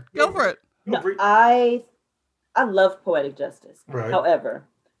for it. Go for it. No, I love Poetic Justice. Right. However,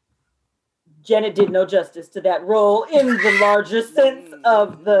 Janet did no justice to that role in the larger sense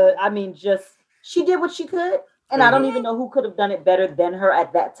of she did what she could, and I don't even know who could have done it better than her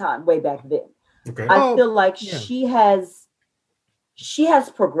at that time, way back then. Okay. I feel like she has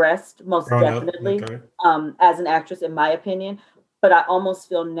progressed most definitely as an actress, in my opinion. But I almost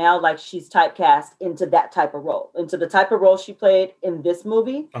feel now like she's typecast into that type of role, into the type of role she played in this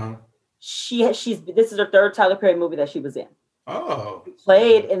movie. Uh-huh. This is her third Tyler Perry movie that she was in. Oh, she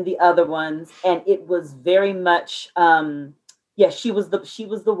played in the other ones, and it was very much she was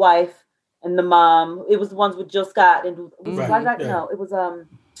the wife and the mom. It was the ones with Jill Scott and it was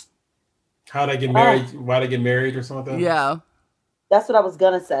How'd I Get Married? Why'd I Get Married or something? Yeah. That's what I was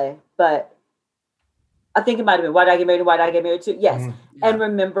gonna say, but I think it might have been Why Did I Get Married? Why Did I Get Married Too? Yes. Mm-hmm. Yeah. And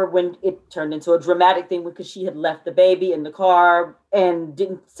remember when it turned into a dramatic thing because she had left the baby in the car and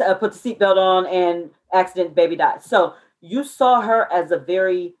didn't put the seatbelt on and accident baby died. So you saw her as a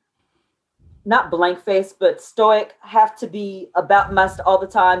very, not blank face, but stoic, have to be about must all the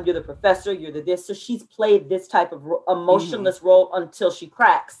time. You're the professor, you're the this. So she's played this type of emotionless role until she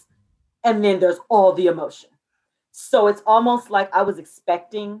cracks. And then there's all the emotion. So it's almost like I was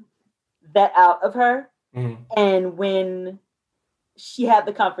expecting that out of her. Mm-hmm. And when she had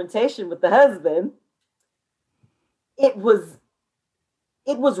the confrontation with the husband, it was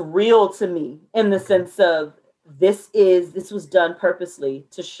real to me in the sense of this was done purposely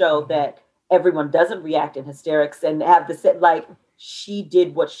to show that everyone doesn't react in hysterics and have the set, like she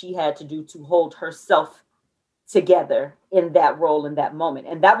did what she had to do to hold herself together in that role in that moment.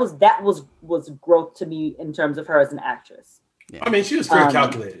 And that was growth to me in terms of her as an actress. Yeah. I mean, she was very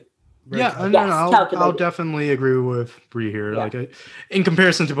calculated. I'll definitely agree with Bree here. Yeah. Like in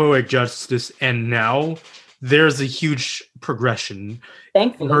comparison to Poetic Justice and now, there's a huge progression.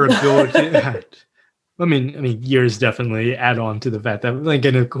 Thankfully. Her ability. I mean, years definitely add on to the fact that, like,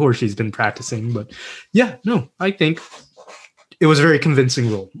 and of course she's been practicing, but I think it was a very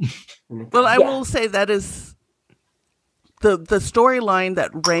convincing role. Well, I will say that is the storyline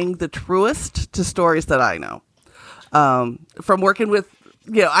that rang the truest to stories that I know. From working with,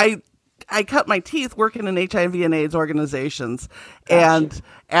 I cut my teeth working in HIV and AIDS organizations. Gotcha. And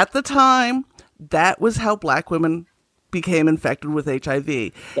at the time, that was how Black women became infected with HIV.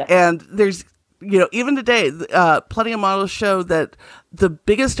 Yeah. And there's, even today, plenty of models show that the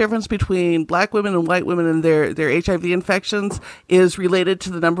biggest difference between Black women and white women and their HIV infections is related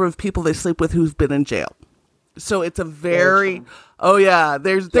to the number of people they sleep with who've been in jail. So it's a there's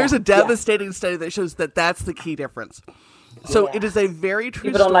a devastating study that shows that that's the key difference. So it is a very true.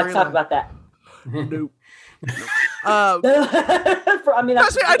 People don't like to talk about that. Nope. Trust me,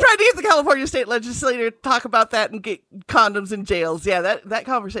 I tried to get the California state legislature to talk about that and get condoms in jails. Yeah, that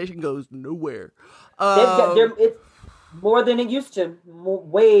conversation goes nowhere. It's more than it used to.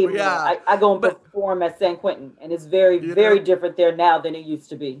 Way more. Yeah. I go and perform at San Quentin, and it's very, very different there now than it used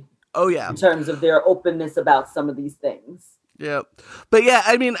to be. Oh, yeah. In terms of their openness about some of these things. Yeah. But yeah,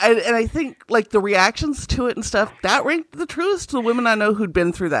 I mean, I think like the reactions to it and stuff, that ranked the truest to the women I know who'd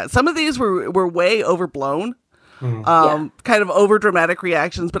been through that. Some of these were way overblown, kind of over dramatic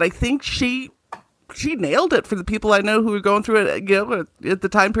reactions, but I think she nailed it for the people I know who were going through it, at the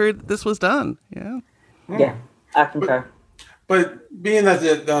time period that this was done. Yeah. Yeah, I concur. But being that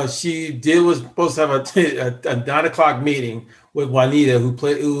she was supposed to have a 9 o'clock meeting with Juanita,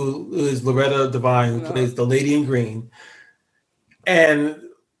 who is Loretta Devine, who plays the lady in green. And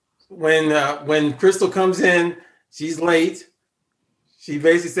when Crystal comes in, she's late. She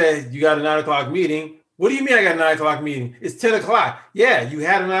basically said, "You got a 9 o'clock meeting." What do you mean I got a 9 o'clock meeting? It's 10 o'clock. Yeah, you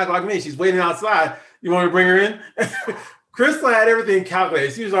had a 9 o'clock meeting. She's waiting outside. You want to bring her in? Crystal had everything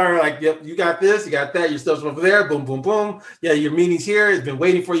calculated. She was already like, "Yep, you got this, you got that. Your stuff's over there. Boom, boom, boom. Yeah, your meeting's here. It's been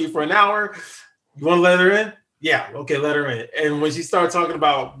waiting for you for an hour. You want to let her in? Yeah, okay, let her in." And when she started talking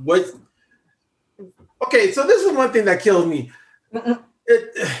about okay, so this is one thing that kills me.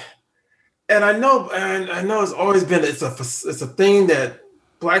 And I know it's always been it's a thing that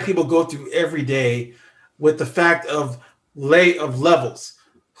Black people go through every day with the fact of levels.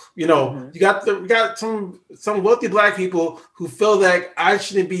 You know, you got some wealthy Black people who feel that I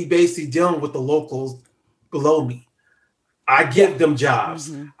shouldn't be basically dealing with the locals below me. I give them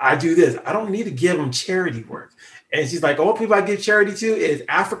jobs. I do this. I don't need to give them charity work. And she's like, all people I give charity to is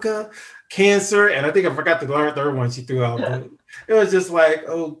Africa, cancer, and I think I forgot the third one she threw out. It was just like,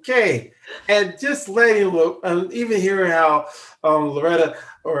 okay. And just letting look, even hearing how Loretta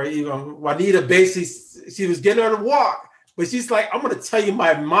or even Juanita basically, she was getting her to walk, but she's like, "I'm going to tell you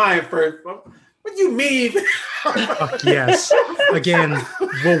my mind first." What do you mean? Yes. Again,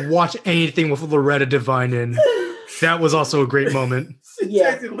 we'll watch anything with Loretta Devine in. That was also a great moment. She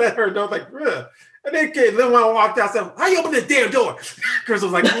let her know, like, "Bruh." And then when I walked out, I said, "How you open the damn door?" Chris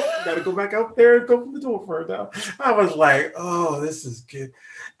was like, "Oh, gotta go back out there and go from the door for her now." I was like, "Oh, this is good."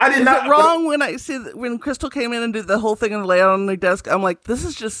 I did not wrong when I see when Crystal came in and did the whole thing and lay out on the desk. I'm like, this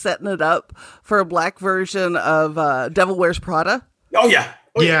is just setting it up for a Black version of Devil Wears Prada. Oh yeah,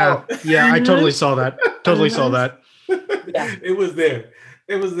 yeah. I totally saw that. Saw that. Yeah. It was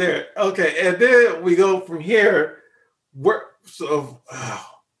there. Okay, and then we go from here.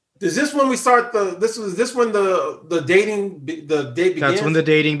 Is this when we start this when the date began? That's when the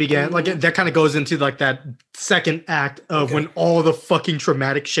dating began. Like that kind of goes into like that second act of when all the fucking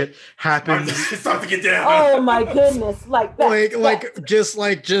traumatic shit happens. Start to get down. Oh my goodness. Like that.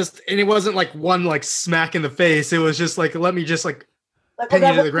 Just and it wasn't like one like smack in the face. It was just like, let me just like pin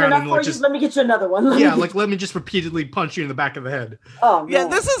you to the ground and like just let me get you another one. Let me just repeatedly punch you in the back of the head. Oh yeah,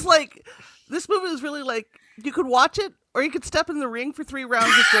 this movie is really like you could watch it or you could step in the ring for 3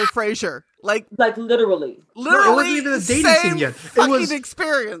 rounds with Joe Frazier. Like literally. No, it wasn't even the dating scene yet. It was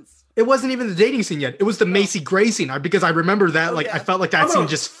experience. It wasn't even the dating scene yet. It was the Macy Gray scene. Because I remember that. I felt like that scene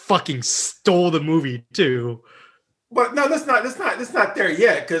just fucking stole the movie too. But no, that's not there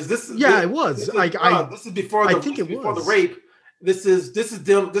yet. Because this is it was. This is before the. I think it was before the rape. This is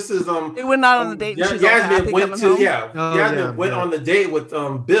them. This is They went out on the date. Yasmin went to Yasmin went on the date with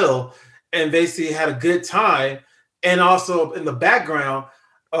Bill, and basically had a good time. And also in the background,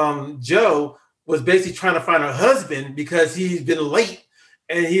 Joe was basically trying to find her husband because he's been late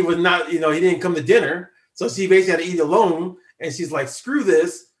and he was not, he didn't come to dinner. So she basically had to eat alone. And she's like, screw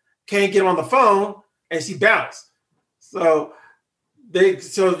this, can't get on the phone. And she bounced. So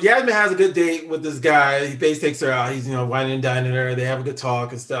Yasmin has a good date with this guy. He basically takes her out. He's, whining and dining her. They have a good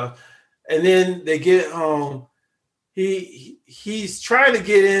talk and stuff. And then they get home. He's trying to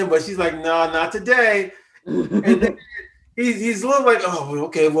get in, but she's like, no, not today. And then he's a little like, oh,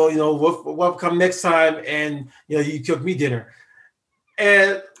 okay, well, we'll come next time, and you cook me dinner.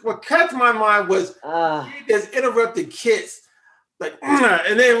 And what caught to my mind was he just interrupted kids, like,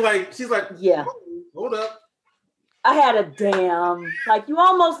 and then like she's like, yeah, hold up. I had a damn, like, you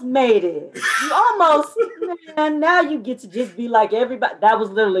almost made it. You almost, man, now you get to just be like everybody. That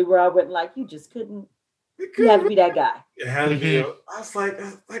was literally where I went, like, you just couldn't. You had to be that guy. It had to be. I was like,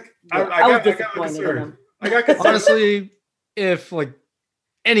 I got disappointed in him. Honestly, if like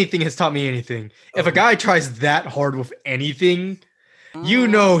anything has taught me anything, if a guy tries that hard with anything,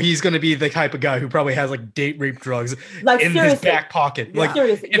 he's going to be the type of guy who probably has like date rape drugs in his back pocket. Like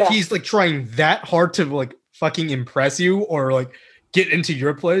if he's like trying that hard to like fucking impress you or like get into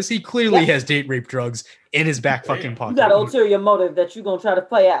your place, he clearly has date rape drugs in his back fucking pocket. You got an ulterior motive that you're going to try to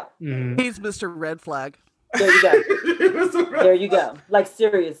play out. He's Mr. Red Flag. There you go. There you go. Like,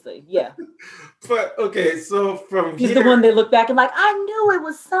 seriously. Yeah. But, okay, so from He's the one that looked back and like, I knew it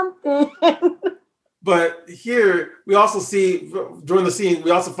was something. But here, we also see, during the scene,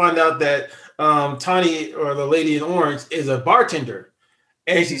 we also find out that Tani, or the lady in orange, is a bartender.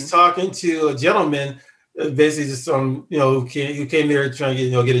 And she's talking to a gentleman, basically just who came there trying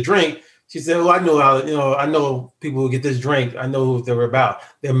to get a drink. She said, well, I know people who get this drink. I know who they were about.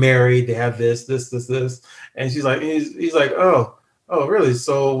 They're married. They have this. And she's like, he's like, oh, really?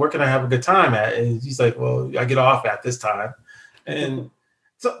 So where can I have a good time at? And she's like, well, I get off at this time. And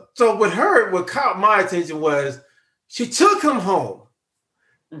so with her, what caught my attention was She took him home.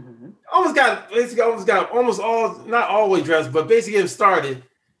 Mm-hmm. Almost all, not always dressed, but basically get him started.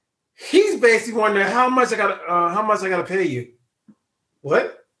 He's basically wondering how much I gotta pay you.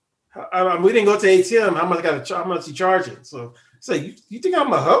 What? We didn't go to ATM. How much you charging? So it's like, you think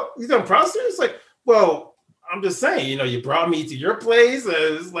I'm a hoe? You think I'm prostitute? It's like, well, I'm just saying, you brought me to your place.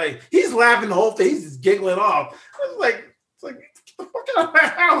 It's like he's laughing the whole thing. He's just giggling off. It's like get the fuck out of my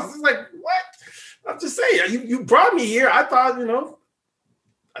house. It's like, what? I'm just saying, you brought me here. I thought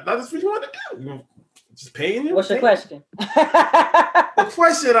that's what you want to do. Just paying you. What's your question? The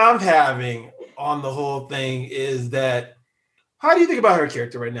question I'm having on the whole thing is that, how do you think about her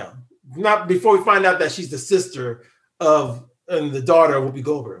character right now? Not before we find out that she's the sister of and the daughter of Whoopi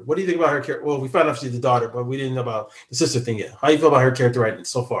Goldberg. What do you think about her character? Well, we found out she's the daughter, but we didn't know about the sister thing yet. How do you feel about her character right now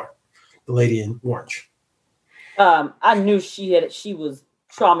so far? The lady in orange. I knew she was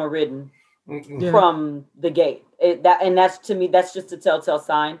trauma ridden from the gate. That's, to me, that's just a telltale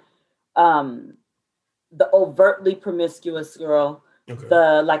sign. The overtly promiscuous girl,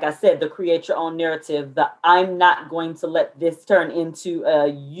 like I said, the create your own narrative, I'm not going to let this turn into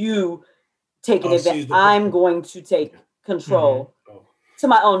you taking advantage. I'm going to take control to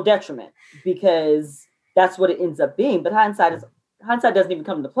my own detriment, because that's what it ends up being. But hindsight doesn't even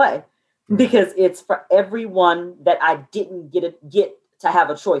come into play, because it's for everyone that I didn't get to have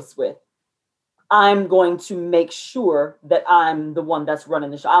a choice with. I'm going to make sure that I'm the one that's running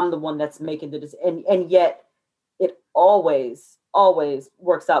the show. I'm the one that's making the decision. And yet it always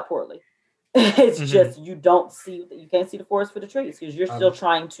works out poorly. It's just, you can't see the forest for the trees, because you're still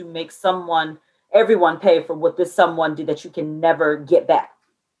trying to make everyone pay for what this someone did that you can never get back.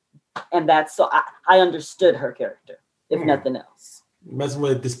 And that's, so I understood her character, if nothing else. Messing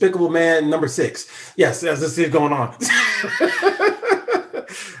with Despicable Man number 6. Yes, as this is going on.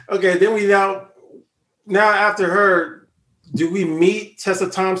 Okay, then we now after her, do we meet Tessa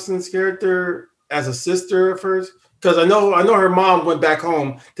Thompson's character as a sister first? Because I know her mom went back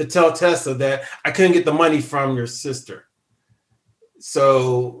home to tell Tessa that I couldn't get the money from your sister.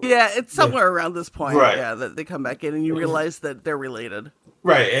 So yeah, it's somewhere around this point, right? Yeah, that they come back in and you realize that they're related,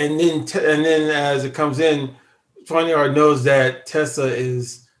 right? And then as it comes in, Twyard knows that Tessa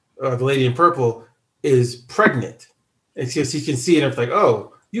is the lady in purple is pregnant, and he can see it. And it's like,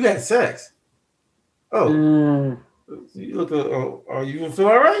 oh, you had sex. Oh, you look. Are you even feel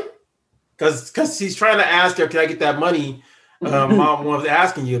all right? Because he's trying to ask her, can I get that money mom was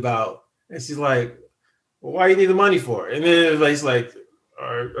asking you about? And she's like, well, why do you need the money for? And then he's like,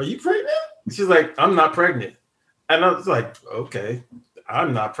 are you pregnant? She's like, I'm not pregnant. And I was like, okay,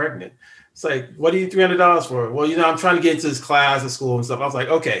 I'm not pregnant. It's like, what do you $300 for? Well, I'm trying to get into this class at school and stuff. I was like,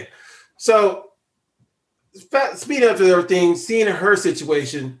 okay. So speeding up to everything, seeing her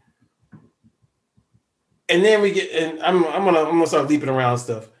situation, and then we get, and I'm gonna start leaping around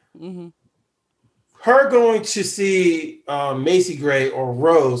stuff. Mm-hmm. Her going to see Macy Gray or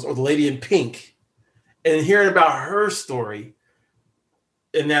Rose or the lady in pink, and hearing about her story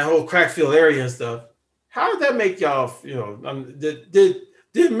in that whole Crackfield area and stuff. How did that make y'all?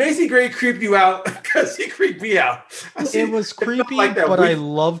 Did Macy Gray creep you out? Because she creeped me out. It was creepy, but I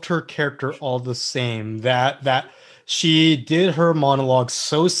loved her character all the same. That she did her monologue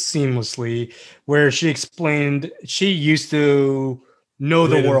so seamlessly, where she explained she used to know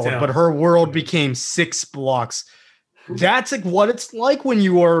the world, but her world became 6 blocks. That's like what it's like when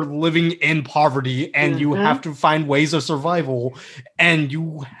you are living in poverty and you have to find ways of survival and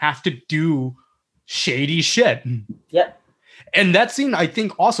you have to do shady shit. Yep. And that scene, I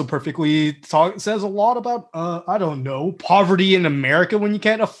think, also perfectly says a lot about, I don't know, poverty in America when you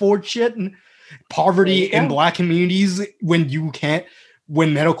can't afford shit, and poverty in Black communities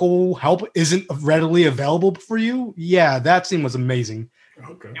when medical help isn't readily available for you. Yeah, that scene was amazing.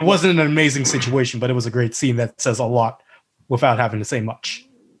 Okay. It wasn't an amazing situation, but it was a great scene that says a lot without having to say much.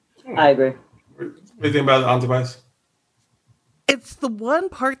 I agree. What do you think about the on-device? It's the one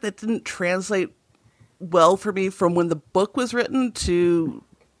part that didn't translate well for me from when the book was written to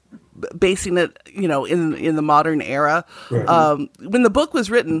basing it, in the modern era. Right. When the book was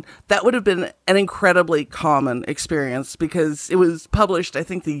written, that would have been an incredibly common experience because it was published, I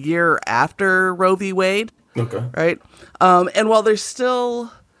think, the year after Roe v. Wade. Okay. Right. And while there's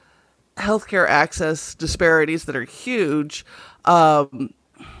still healthcare access disparities that are huge,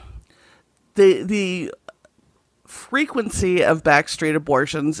 the frequency of back straight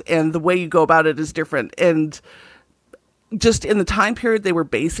abortions and the way you go about it is different. And just in the time period they were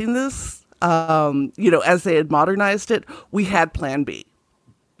basing this, as they had modernized it, we had Plan B.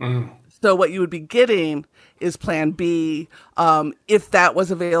 So what you would be getting is plan B, if that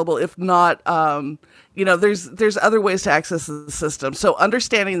was available. If not, there's other ways to access the system. So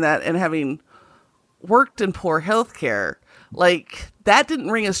understanding that and having worked in poor healthcare, like that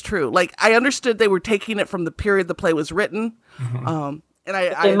didn't ring as true. Like I understood they were taking it from the period the play was written. And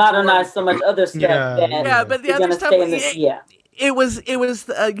they modernized so much other stuff. But the other stuff, it was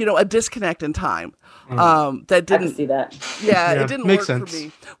a disconnect in time. That didn't, I can see that. It didn't work for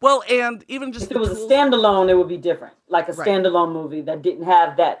me. Well, and even just if it was a standalone, it would be different. Like a standalone movie that didn't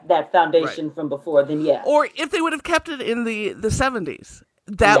have that foundation from before. Then or if they would have kept it in the 70s,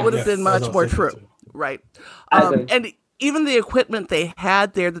 that would have been much more true, right? And even the equipment they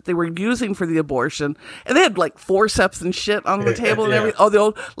had there that they were using for the abortion, and they had like forceps and shit on the table and everything. All the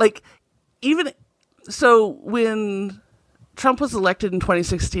old, like, even so when Trump was elected in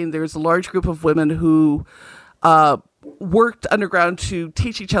 2016, there was a large group of women who worked underground to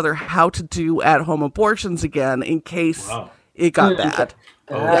teach each other how to do at-home abortions again in case it got bad.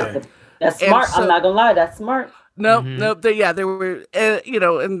 That's smart. I'm not gonna lie, that's smart. No, they were,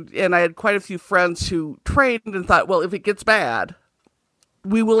 and I had quite a few friends who trained and thought, well, if it gets bad,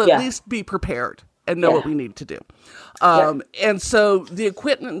 we will at least be prepared and know what we need to do. And so the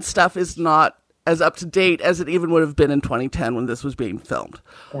equipment and stuff is not as up to date as it even would have been in 2010 when this was being filmed.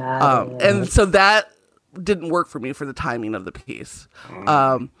 And so that didn't work for me for the timing of the piece.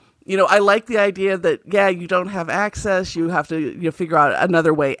 I like the idea that, you don't have access. You have to figure out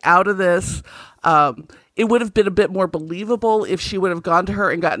another way out of this. It would have been a bit more believable if she would have gone to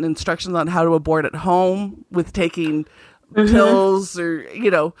her and gotten instructions on how to abort at home with taking pills or,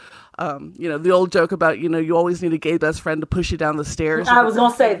 the old joke about, you always need a gay best friend to push you down the stairs. I was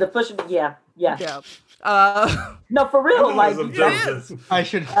going to say the push. Yeah. No, for real. Like, I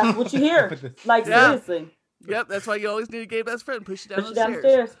should. That's what you hear. Like, seriously. Yep. That's why you always need a gay best friend. Push you down the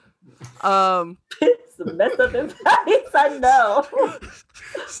stairs. It's a mess up in place. I know.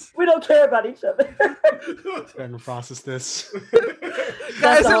 We don't care about each other. Trying to process this.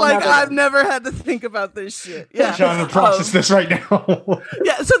 Guys are like, I've never had to think about this shit. Yeah. I'm trying to process this right now.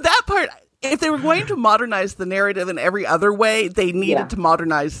 So that part, if they were going to modernize the narrative in every other way, they needed to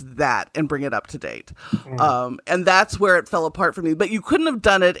modernize that and bring it up to date. And that's where it fell apart for me. But you couldn't have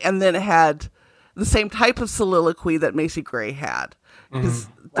done it and then had the same type of soliloquy that Macy Gray had. Because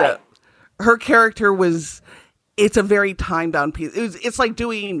her character it's a very time-bound piece. It's like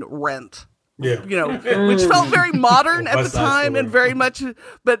doing Rent. Which felt very modern at the time and very much,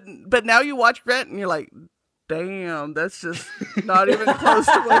 but now you watch Rent and you're like, damn, that's just not even close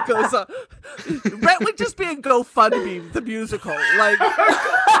to what goes on. Rent would just be a GoFundMe, the musical. Like,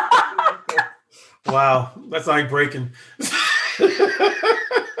 wow, that's like breaking.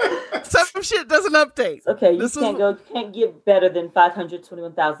 Some shit doesn't update. Okay, you can't get better than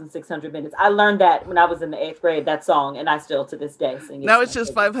 521,600 minutes. I learned that when I was in the 8th grade, that song, and I still to this day sing it. Now it's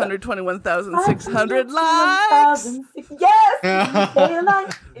just 521,600 likes. Yes!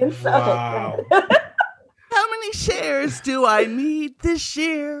 Wow. How many shares do I need this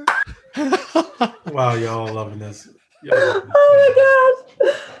year? Wow, y'all loving this. Oh my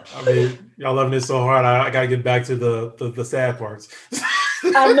gosh. I mean, y'all loving this so hard. I gotta get back to the sad parts.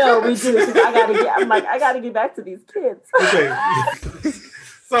 I know we do. I gotta get back to these kids. Okay.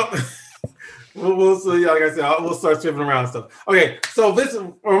 So we'll see. Like I said, we'll start swimming around stuff. Okay. So I'm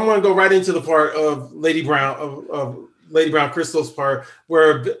going to go right into the part of Lady Brown of Lady Brown Crystal's part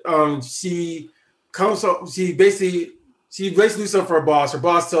where she basically do something for her boss. Her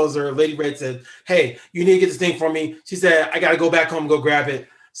boss tells her, Lady Red said, hey, you need to get this thing for me. She said, I got to go back home and go grab it.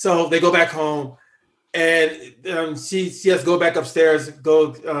 So they go back home and she has to go back upstairs,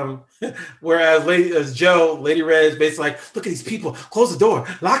 whereas Lady Red is basically like, look at these people, close the door,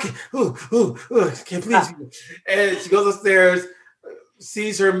 lock it. Can't please you. And she goes upstairs,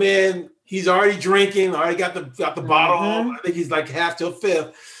 sees her man. He's already drinking, already got the bottle. I think he's like half to a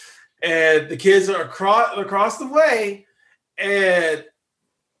fifth. And the kids are across the way. And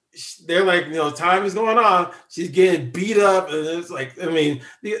they're like, time is going on. She's getting beat up, and it's like, I mean,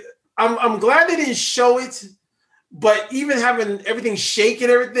 I'm glad they didn't show it, but even having everything shake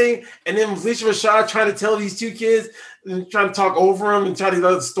and everything, and then Felicia Rashad trying to tell these two kids and trying to talk over them and try to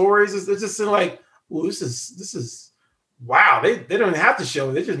tell the stories, it's just like, oh, this is wow. They don't even have to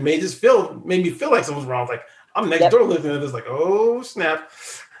show it. They just made me feel like something's wrong. Like I'm next door living, and it's like, oh snap.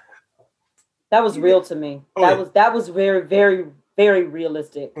 That was real to me. That was very, very, very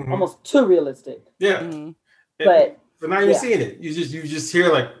realistic. Almost too realistic. Yeah. But not even seeing it. You just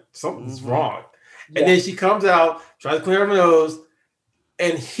hear like something's wrong. And then she comes out, tries to clear her nose,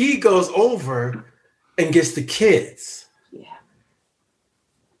 and he goes over and gets the kids. Yeah.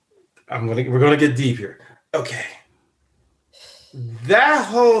 We're gonna get deep here. Okay. That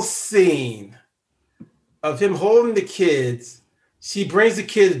whole scene of him holding the kids, she brings the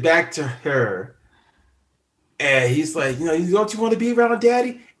kids back to her. And he's like, don't you want to be around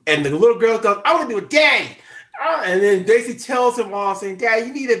daddy? And the little girl goes, I want to be with daddy. And then basically tells him all, saying, Dad,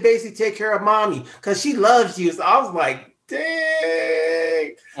 you need to basically take care of mommy because she loves you. So I was like,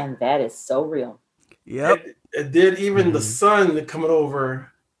 dang. And that is so real. Yep. And then even the son coming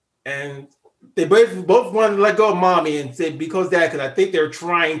over, and they both wanted to let go of mommy and say, because dad, because I think they're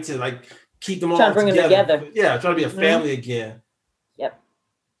trying to like keep them all together. Yeah, trying to be a family again. Yep.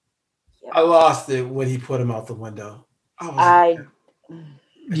 I lost it when he put him out the window.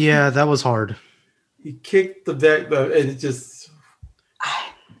 Yeah, that was hard. He kicked the back, and it just.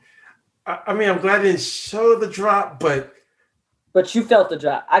 I mean, I'm glad they didn't show the drop, but you felt the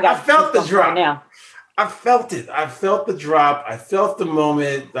drop. I felt the drop now. I felt it. I felt the drop. I felt the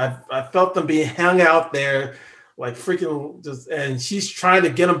moment. I felt them being hung out there, like freaking just. And she's trying to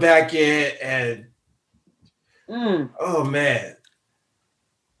get him back in, and oh man.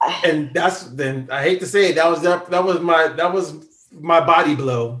 And then I hate to say it, that was my body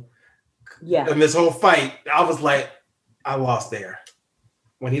blow. Yeah. And this whole fight, I was like, I lost there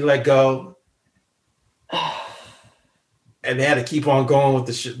when he let go, and they had to keep on going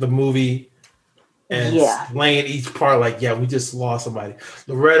with the movie and playing each part. Like, we just lost somebody.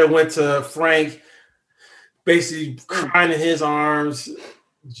 Loretta went to Frank, basically crying in his arms.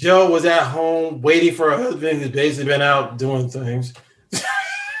 Joe was at home waiting for her husband, who's basically been out doing things.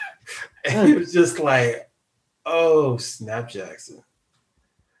 And he was just like, oh, snap, Jackson.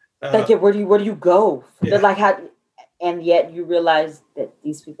 Where do you go? Yeah. Like and yet you realize that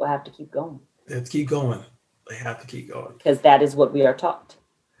these people have to keep going. They have to keep going. They have to keep going. Because that is what we are taught.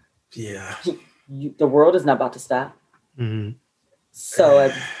 Yeah. The world is not about to stop. Mm-hmm.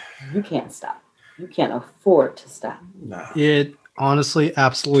 So you can't stop. You can't afford to stop. No. It honestly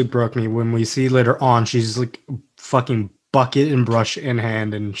absolutely broke me when we see later on she's like fucking bucket and brush in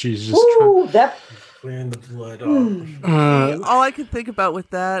hand, and she's just clearing the blood off. All I could think about with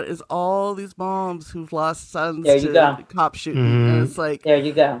that is all these moms who've lost sons to cop shooting. And it's like, there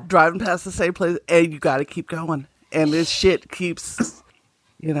you go. Driving past the same place, and you got to keep going. And this shit keeps,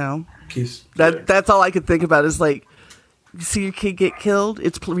 that's all I could think about is like, you see your kid get killed,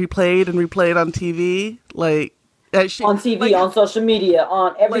 it's replayed and replayed on TV. Like, that shit. On TV, on social media,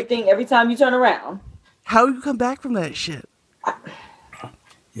 on everything, every time you turn around. How you come back from that shit?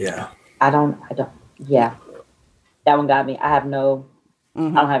 Yeah. I don't. Yeah, that one got me. I have no. I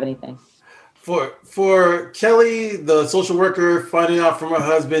don't have anything. For Kelly, the social worker, finding out from her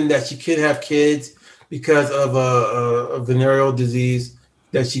husband that she could have kids because of a venereal disease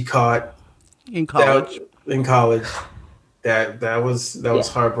that she caught in college. That was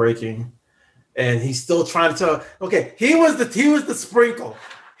heartbreaking, and he's still trying to tell. Okay, he was the sprinkle.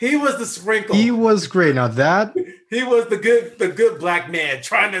 He was the sprinkle. He was great. Now that he was the good black man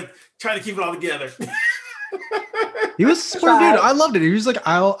trying to keep it all together. He was smart, dude. I loved it. He was like,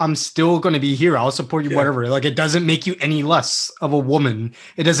 I'm still going to be here. I'll support you, whatever. Like, it doesn't make you any less of a woman.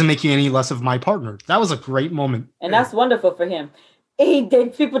 It doesn't make you any less of my partner. That was a great moment. And that's wonderful for him.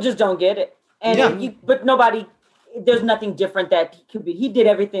 People just don't get it. And but nobody, there's nothing different that he could be. He did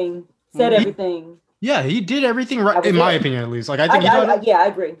everything, said everything. Yeah, he did everything right, in my opinion, at least. Like, I think I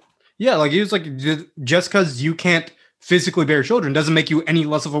agree. Yeah, like, he was like, just because you can't physically bear children doesn't make you any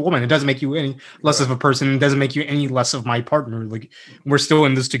less of a woman. It doesn't make you any less of a person. It doesn't make you any less of my partner. Like, we're still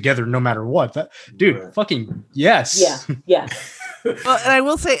in this together no matter what. Dude, fucking yes. Yeah. Well, and I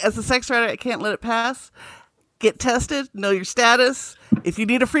will say, as a sex writer, I can't let it pass. Get tested, know your status. If you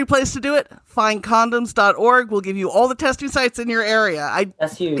need a free place to do it, findcondoms.org will give you all the testing sites in your area.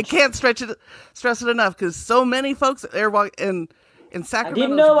 That's huge. I can't stress it enough because so many folks there in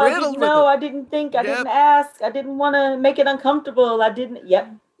Sacramento. I didn't think, I didn't ask, I didn't want to make it uncomfortable. I didn't.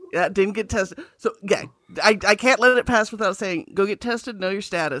 Yep. Yeah, didn't get tested. So I can't let it pass without saying, go get tested, know your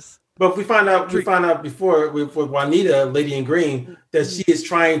status. But we find out before with Juanita, Lady in Green, that she is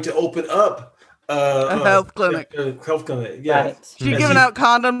trying to open up a health clinic. Health clinic, yes. Right. She's giving out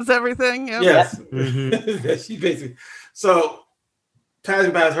condoms, everything. Yep. Yes. Mm-hmm. She basically. So,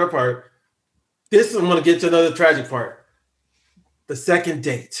 passing past her part, I'm going to get to another tragic part. The second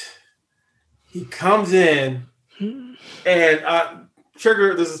date. He comes in, and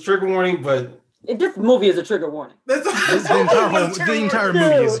this is trigger warning, but this movie is a trigger warning. The entire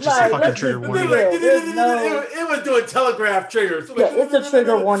movie is just a fucking trigger warning. It was doing telegraph triggers. Yeah, it's a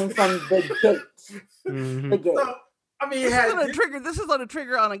trigger warning from the gate. Mm-hmm. The gate. So I mean, This is on a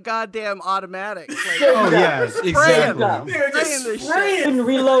trigger on a goddamn automatic. Like, Oh yes, exactly. They're Spraying this just spraying. Been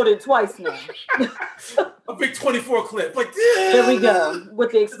reloaded twice now. A big 24 clip. Like, There we go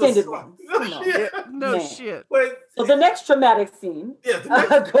with the extended one. Come on. Yeah. no Man. shit. But, So the next traumatic scene. yeah, the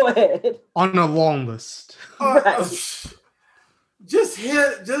next, Go ahead. On a long list. Right.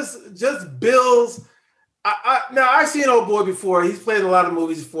 just Bill's. Now I've seen Old Boy before. He's played in a lot of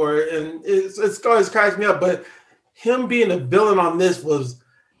movies before, and it's always cracks me up. But him being a villain on this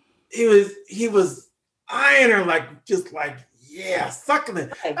he was eyeing her like sucking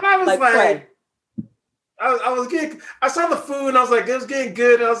it, and I was like I was getting. I saw the food, and I was like, it was getting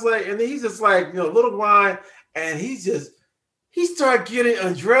good. And I was like, and then he's just like, little wine, and he started getting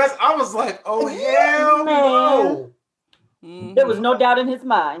undressed. I was like, oh hell no. Mhm. There was no doubt in his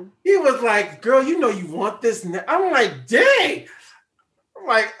mind. He was like, girl, you want this now. I'm like, dang. I'm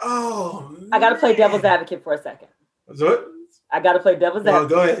like, oh, I got to play devil's advocate for a second. What? I got to play devil's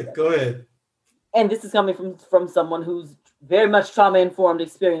advocate. Go ahead. And this is coming from someone who's very much trauma informed,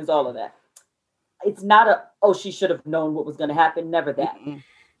 experienced all of that. It's not she should have known what was going to happen. Never that. Mm-mm.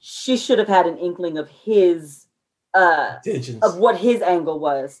 She should have had an inkling of his Tensions. of what his angle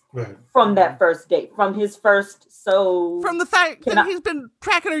was Right. from that first date, from his first. So From the fact that he's been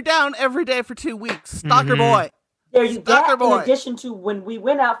tracking her down every day for 2 weeks. Stalker boy. there you Stalker go. boy. In addition to when we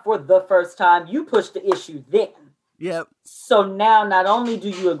went out for the first time, you pushed the issue then. Yep. So now, not only do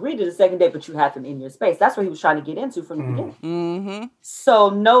you agree to the second date, but you have him in your space. That's what he was trying to get into from the beginning. Mm-hmm. So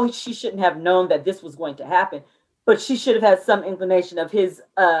no, she shouldn't have known that this was going to happen, but she should have had some inclination of his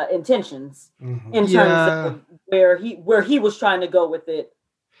intentions in terms of where he was trying to go with it.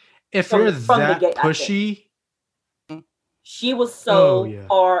 If From- you're from the that gate, I think. pushy, She was so Oh, yeah.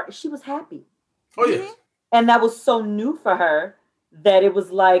 far. She was happy, Oh yes. and that was so new for her that it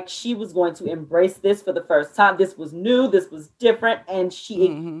was like she was going to embrace this for the first time. This was new. This was different, and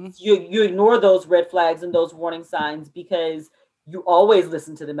you ignore those red flags and those warning signs because you always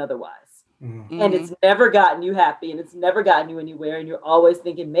listen to them otherwise. And it's never gotten you happy, and it's never gotten you anywhere. And you're always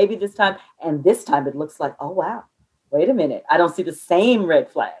thinking maybe this time, and this time it looks like, oh wow, wait a minute, I don't see the same red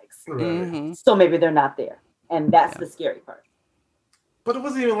flags. Right. Mm-hmm. So maybe they're not there, and that's the scary part. But it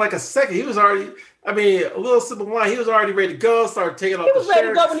wasn't even like a second. He was already. I mean, a little sip of wine. He was already ready to go. Started taking off. He was the ready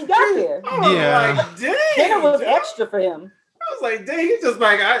to shirt. go when he got there. I was Yeah. like, dang. Dinner was dude. extra for him. I was like, dang. He's just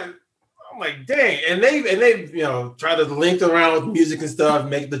like I'm like, dang. And they try to link around with music and stuff,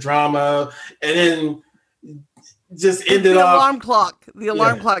 make the drama, and then just ended The up. alarm clock. The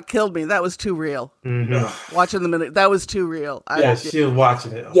alarm clock killed me. That was too real. Ugh. Watching the minute. That was too real. Yeah, she was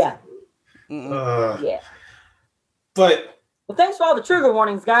watching it. Yeah, Uh, yeah. But Well, thanks for all the trigger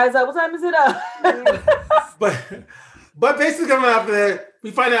warnings, guys. What time is it? but basically coming after that,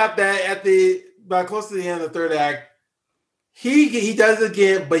 we find out that by close to the end of the third act, he does it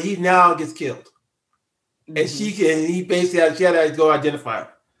again, but he now gets killed, and she had to go identify her.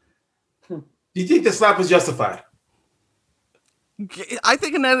 Do you think the slap was justified? I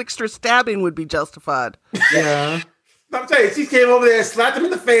think an extra stabbing would be justified. yeah. I'm telling you, she came over there, slapped him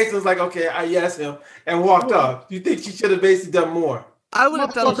in the face, and was like, "Okay, yes, him," and walked off. Do you think she should have basically done more? I would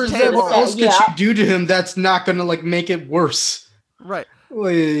have done the Motherfuckers, table. what else could Yeah. she do to him that's not gonna make it worse? Right.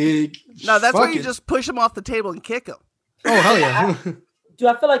 Like, No, that's why fuck you it. just push him off the table and kick him. Oh hell yeah. Do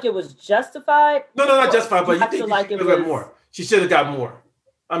I feel like it was justified? No, not justified, but you I think feel she like should it have got was- more? She should have got more.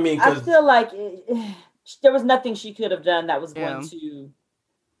 I mean, I because feel like there was nothing she could have done that was Yeah. going to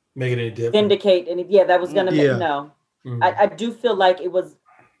make it any different. vindicate any. Yeah, that was going to Yeah. make no. Mhm. I do feel like it was.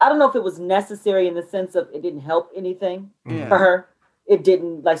 I don't know if it was necessary in the sense of it didn't help anything Yeah. for her. It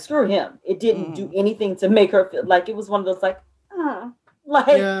didn't screw him. It didn't do anything to make her feel like it was one of those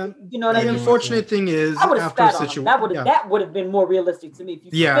Yeah. you know what I The mean. unfortunate thing is I would have after a spat on him. situation. That would have been more realistic to me if you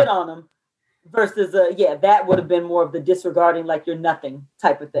Yeah. spit on him versus that would have been more of the disregarding like you're nothing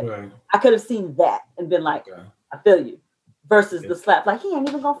type of thing. Right. I could have seen that and been like, Okay. I feel you, versus the slap like he ain't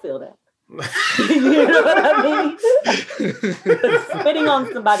even gonna feel that. You know what I mean? Spitting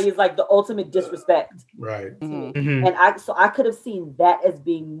on somebody is like the ultimate disrespect, Right. Mhm. and I could have seen that as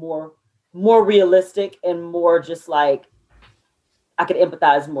being more realistic and more just like I could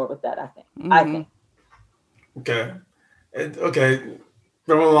empathize more with that. I think. I think. Okay. Okay.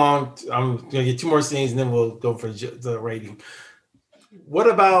 From along, I'm gonna get two more scenes, and then we'll go for the rating. What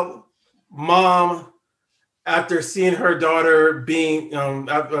about mom after seeing her daughter being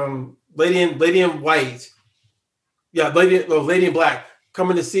lady in white? Yeah, lady in black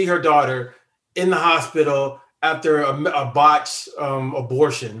coming to see her daughter in the hospital after a botched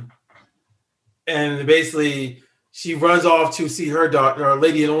abortion, and basically she runs off to see her daughter,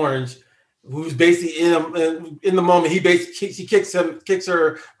 Lady in Orange, who's basically in the moment. She kicks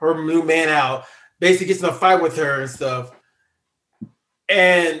her new man out. Basically gets in a fight with her and stuff,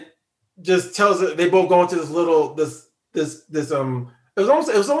 and just tells her they both go into this. It was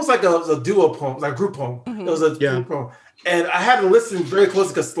almost like a duo poem, like a group poem. Mm-hmm. It was a group poem, and I had to listen very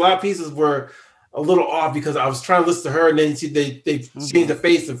closely because a lot of pieces were a little off because I was trying to listen to her, and then they changed the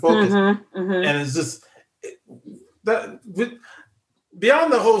face and focus, and it's just that.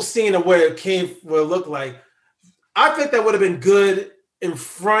 Beyond the whole scene of where it looked like, I think that would have been good in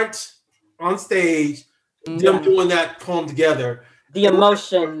front on stage, them doing that poem together. The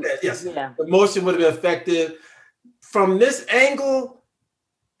emotion, yes, the emotion would have been effective. From this angle,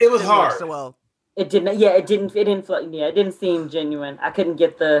 it was hard. So well, it didn't. Yeah, it didn't. It didn't seem genuine. I couldn't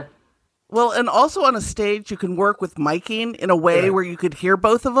get the. Well, and also on a stage, you can work with miking in a way where you could hear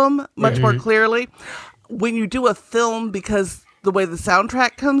both of them much more clearly. When you do a film, because the way the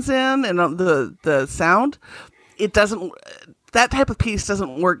soundtrack comes in and the sound, it doesn't. That type of piece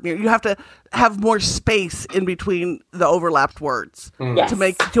doesn't work. You have to have more space in between the overlapped words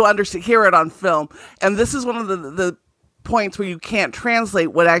to hear it on film. And this is one of the points where you can't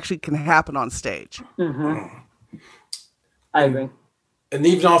translate what actually can happen on stage. Mm-hmm. I agree. And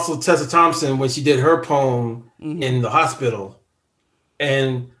even also Tessa Thompson when she did her poem in the hospital,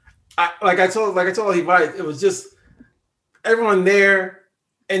 and I told Yvette, it was just everyone there.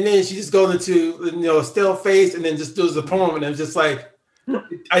 And then she just goes into, a still face and then just does the poem. And it was just like,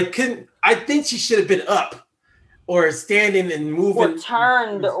 I think she should have been up or standing and moving. Or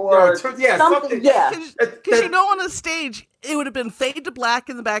turned or something. Yeah. Because on a stage, it would have been fade to black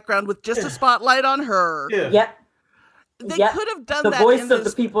in the background with just a spotlight on her. Yeah. Yep. They could have done the voice of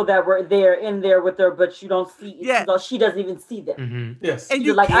the people that were in there with her, but you don't see. Yeah. She doesn't even see them. Mm-hmm. Yes. And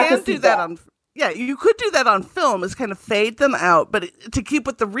you can do that on. Yeah, you could do that on film, is kind of fade them out, but to keep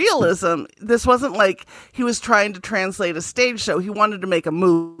with the realism, this wasn't like he was trying to translate a stage show. He wanted to make a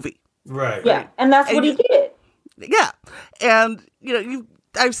movie. Right. Yeah, and that's what he did. Yeah, and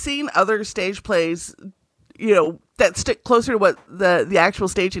I've seen other stage plays, that stick closer to what the actual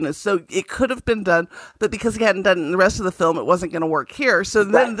staging is. So it could have been done, but because he hadn't done it in the rest of the film, it wasn't going to work here. So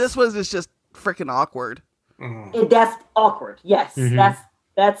then this was just freaking awkward. Mm-hmm. That's awkward. Yes,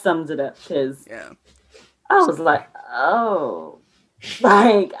 that sums it up. Because I was like, oh,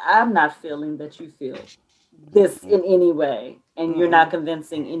 like I'm not feeling that you feel this in any way, and you're not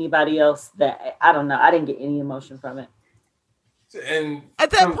convincing anybody else that I don't know. I didn't get any emotion from it. And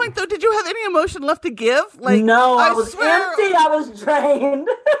at that point, though, did you have any emotion left to give? Like, no, I was empty. I was drained.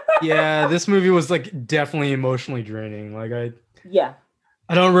 Yeah, this movie was like definitely emotionally draining. Like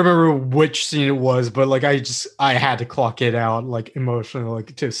I don't remember which scene it was, but like I had to clock it out like emotionally,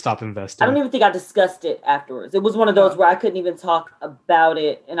 like to stop investing. I don't even think I discussed it afterwards. It was one of those where I couldn't even talk about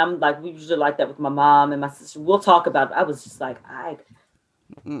it, and I'm like, we usually like that with my mom and my sister. We'll talk about it. I was just like, I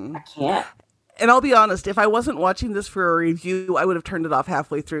can't. And I'll be honest, if I wasn't watching this for a review, I would have turned it off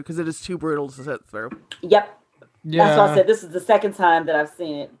halfway through because it is too brutal to sit through. Yep. Yeah. That's why I said this is the second time that I've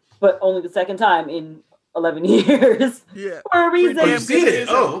seen it, but only the second time in 11 years. Yeah. For a reason. Oh, you've seen it?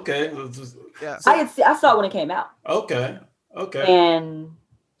 Oh, okay. Yeah. I saw it when it came out. Okay. And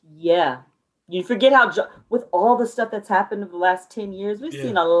yeah, you forget how with all the stuff that's happened in the last 10 years, we've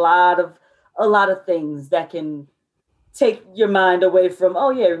seen a lot of things that can take your mind away from, oh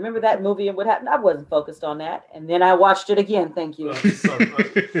yeah, remember that movie and what happened? I wasn't focused on that. And then I watched it again. Thank you. I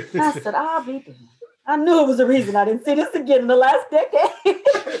said, I'll be damned. I knew it was a reason I didn't see this again in the last decade.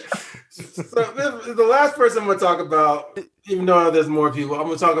 So the last person I'm going to talk about, even though there's more people, I'm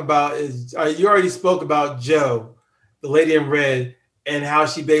going to talk about is, you already spoke about Jo, the lady in red, and how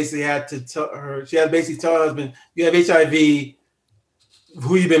she basically had to tell her husband, you have HIV,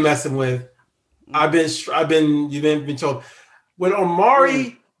 who you been messing with. You've been told. When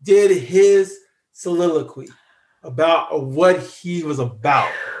Omari did his soliloquy about what he was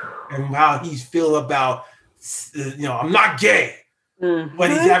about and how he feel about, I'm not gay,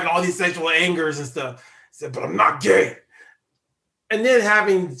 but he's having all these sexual angers and stuff. He said, but I'm not gay. And then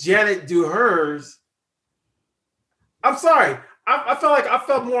having Janet do hers, I'm sorry. I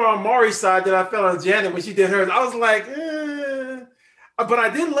felt more on Mari's side than I felt on Janet when she did hers. I was like, But I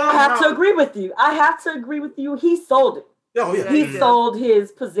did love. I have to agree with you. He sold it. Oh yeah, he sold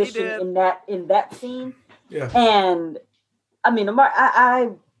his position in that scene. Yeah, and I mean,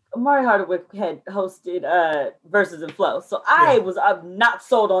 Omari Hardwick had hosted Verses and Flow, so I was not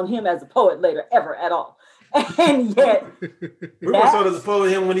sold on him as a poet later ever at all. And yet, we were sort of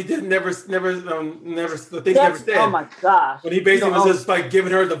supporting him when he did never, the things never said. Oh my gosh! When he basically was just like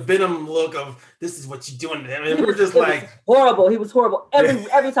giving her the Venom look of this is what you're doing to him, and we're just like horrible. He was horrible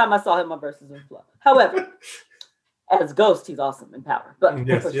every time I saw him on Versus in Flow. However, as Ghost, he's awesome in power. But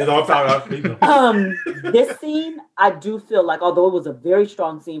yes, he's all power. This scene, I do feel like, although it was a very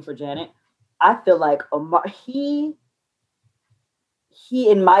strong scene for Janet, I feel like Omar, he,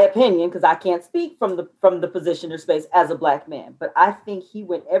 in my opinion, because I can't speak from the position or space as a Black man, but I think he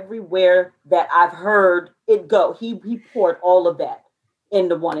went everywhere that I've heard it go. He poured all of that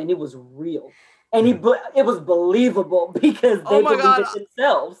into one, and it was real, and it was believable because they believed it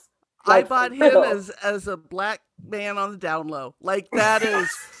themselves. Like, I bought him as a Black man on the down low. Like, that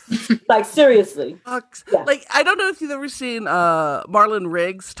is like, seriously. Yeah. Like, I don't know if you've ever seen Marlon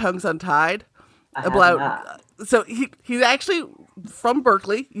Riggs' Tongues Untied. So he's actually from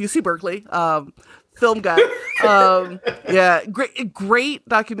Berkeley, UC Berkeley, film guy. Yeah, great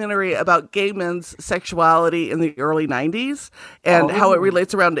documentary about gay men's sexuality in the early 90s and how it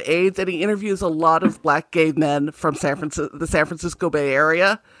relates around to AIDS. And he interviews a lot of Black gay men from the San Francisco Bay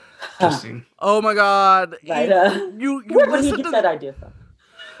Area. Interesting. Oh my God! Right, you where did he get that idea from?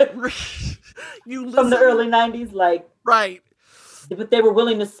 From the early 90s, like right. But they were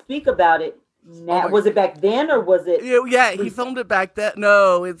willing to speak about it. Now, was it back then or was it? Yeah, he filmed it back then.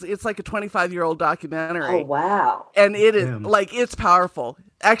 No, it's like a 25-year-old documentary. Oh wow! And it is like it's powerful.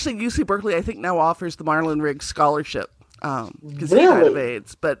 Actually, UC Berkeley, I think, now offers the Marlon Riggs Scholarship because he died of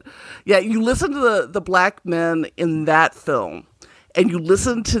AIDS. But yeah, you listen to the Black men in that film. And you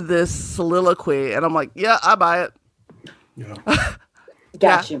listen to this soliloquy, and I'm like, yeah, I buy it. Yeah.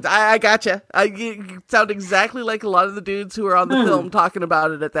 Gotcha. I gotcha. You sound exactly like a lot of the dudes who were on the film talking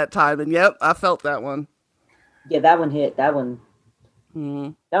about it at that time. And yep, I felt that one. Yeah, that one hit. That one.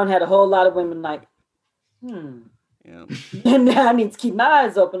 That one had a whole lot of women like, Yeah. And now I need to keep my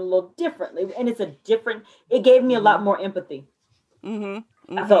eyes open a little differently. And it gave me a lot more empathy. I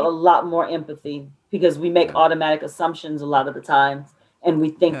felt a lot more empathy because we make automatic assumptions a lot of the times. And we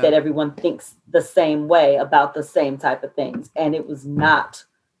think that everyone thinks the same way about the same type of things. And it was not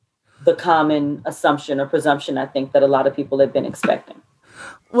the common assumption or presumption, I think, that a lot of people have been expecting.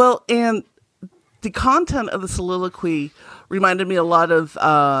 Well, and the content of the soliloquy reminded me a lot of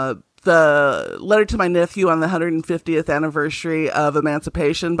the letter to my nephew on the 150th anniversary of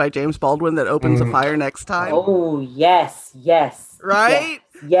Emancipation by James Baldwin that opens a fire next time. Oh, yes. Right?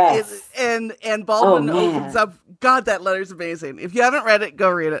 Yes. And Baldwin opens up. God, that letter's amazing. If you haven't read it, go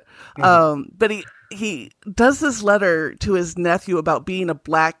read it. But he does this letter to his nephew about being a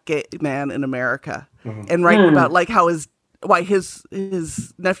Black gay man in America and writing about like how why his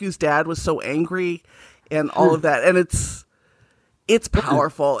nephew's dad was so angry and all of that. And it's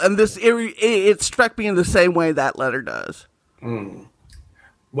powerful. And it struck me in the same way that letter does.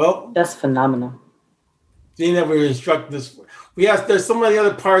 Well, that's phenomenal. Seeing that we're instructing this, there's so many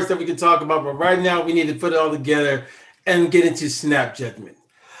other parts that we can talk about, but right now we need to put it all together and get into snap judgment.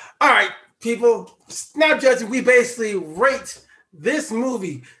 All right, people, snap judgment. We basically rate this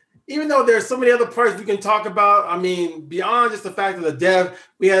movie, even though there's so many other parts we can talk about. I mean, beyond just the fact of the death,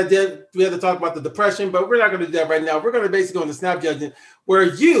 we had to talk about the depression, but we're not going to do that right now. We're going to basically go into snap judgment, where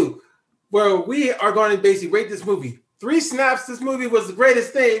we are going to basically rate this movie. 3 snaps, this movie was the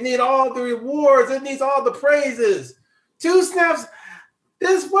greatest thing. It needs all the rewards. It needs all the praises. 2 snaps,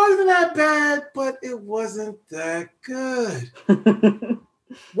 this wasn't that bad, but it wasn't that good.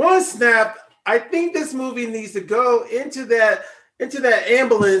 1 snap, I think this movie needs to go into that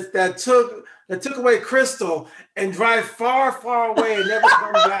ambulance that took away Crystal and drive far, far away and never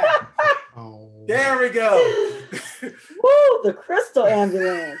come back. There we go. Woo, the Crystal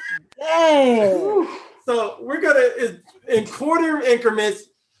ambulance. Dang. So we're gonna in quarter increments,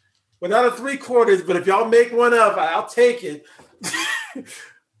 without a 3/4, but if y'all make one up, I'll take it.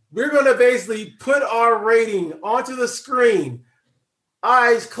 We're gonna basically put our rating onto the screen.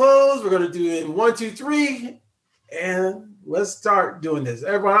 Eyes closed. We're gonna do it in 1, 2, 3, and let's start doing this.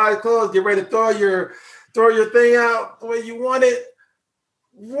 Everyone, eyes closed. Get ready to throw your thing out the way you want it.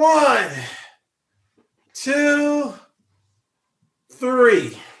 1, 2,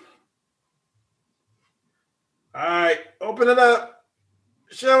 3. All right, open it up.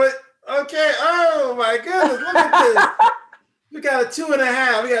 Show it. Okay. Oh my goodness! Look at this. We got a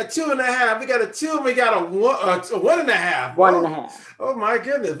 2.5. We got 2.5. We got a 2. And we got a 1.5. 1.5. Oh my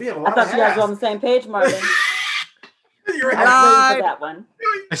goodness! We have a lot I thought you guys were on the same page, Martin. You're right. For that one.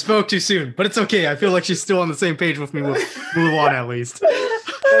 I spoke too soon, but it's okay. I feel like she's still on the same page with me. We'll move on at least.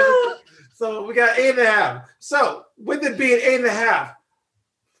 So we got 8.5. So with it being 8.5,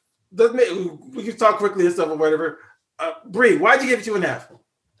 we can talk quickly and stuff or whatever. Bree, why'd you give it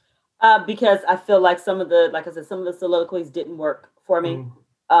 2.5? Because I feel like some of the soliloquies didn't work for me,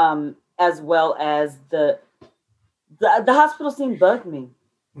 as well as the hospital scene bugged me.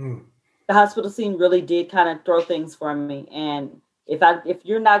 The hospital scene really did kind of throw things for me, and if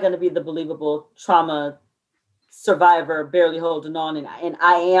you're not going to be the believable trauma survivor, barely holding on, and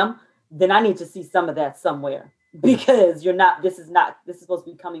I am, then I need to see some of that somewhere, because you're not. This is supposed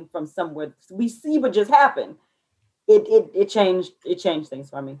to be coming from somewhere. We see what just happened. It changed things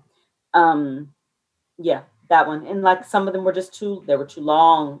for me. Yeah, that one. And like some of them were just too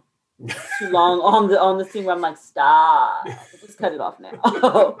long on the scene where I'm like, stop, just cut it off now.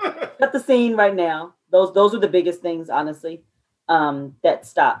 Cut the scene right now. Those were the biggest things, honestly, that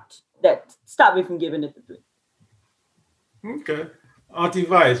stopped me from giving it the 3. Okay. Auntie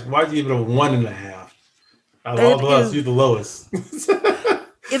Vice, why'd you give it a 1.5? Out of all of us, you're the lowest.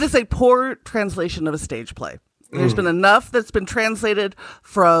 It is a poor translation of a stage play. There's been enough that's been translated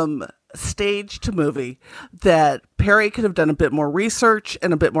from stage to movie that Perry could have done a bit more research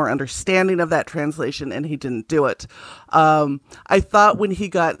and a bit more understanding of that translation, and he didn't do it. I thought when he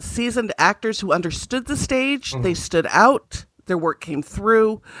got seasoned actors who understood the stage, they stood out, their work came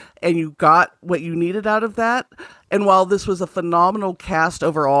through, and you got what you needed out of that. And while this was a phenomenal cast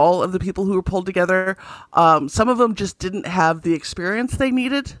overall of the people who were pulled together, some of them just didn't have the experience they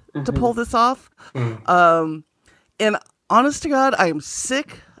needed to pull this off. And honest to God, I am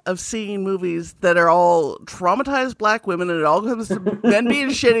sick of seeing movies that are all traumatized black women, and it all comes to men being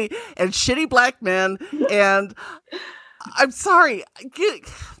shitty and shitty black men. And I'm sorry,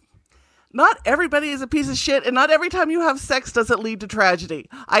 not everybody is a piece of shit, and not every time you have sex does it lead to tragedy.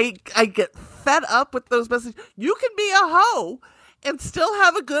 I get fed up with those messages. You can be a hoe and still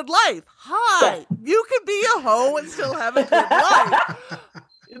have a good life. Hi, you can be a hoe and still have a good life.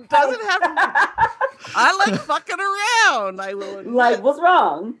 It doesn't have to. I like fucking around. I will admit. Like, what's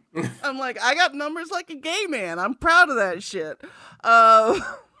wrong? I'm like, I got numbers like a gay man. I'm proud of that shit.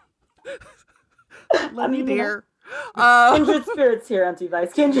 Love you, dear. Kindred spirits here, Auntie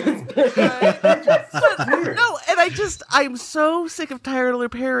Vice. Kindred spirits. No, and I'm so sick of Tyler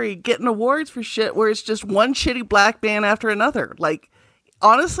Perry getting awards for shit where it's just one shitty black man after another. Like,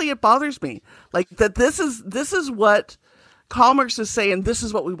 honestly, it bothers me. Like, that this is what Commerce is saying, this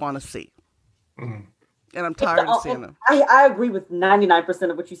is what we want to see. And I'm tired of seeing them. I agree with 99%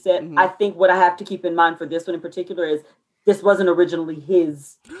 of what you said. I think what I have to keep in mind for this one in particular is this wasn't originally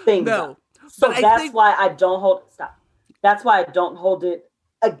his thing. No. So that's why I don't hold it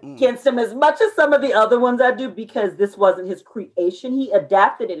against him as much as some of the other ones I do, because this wasn't his creation. He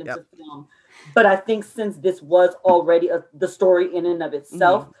adapted it into film. But I think since this was already the story in and of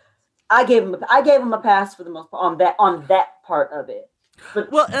itself, I gave him a pass for the most part on that part of it.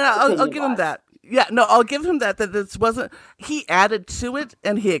 But well, and I'll give him that. Yeah, no, I'll give him that this wasn't. He added to it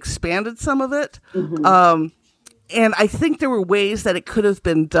and he expanded some of it. And I think there were ways that it could have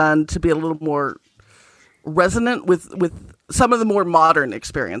been done to be a little more resonant with some of the more modern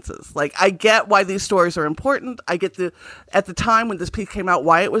experiences. Like, I get why these stories are important. I get at the time when this piece came out,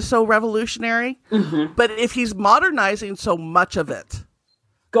 why it was so revolutionary. But if he's modernizing so much of it,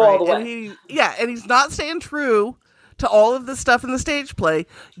 go all the way. And he's not staying true to all of the stuff in the stage play.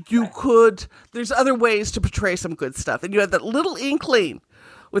 There's other ways to portray some good stuff. And you had that little inkling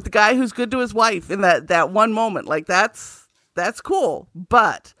with the guy who's good to his wife in that one moment. Like, that's cool.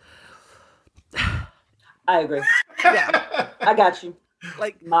 But I agree. Yeah. I got you.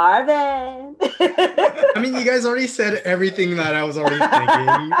 Like, Marvin. I mean, you guys already said everything that I was already thinking.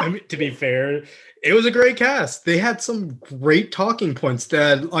 I mean, to be fair, it was a great cast. They had some great talking points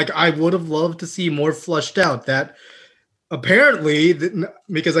that, like, I would have loved to see more fleshed out. That apparently,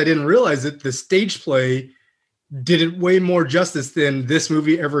 because I didn't realize it, the stage play did it way more justice than this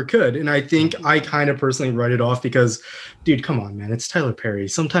movie ever could. And I think I kind of personally write it off because, dude, come on, man. It's Tyler Perry.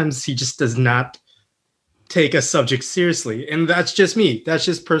 Sometimes he just does not take a subject seriously. And that's just me. That's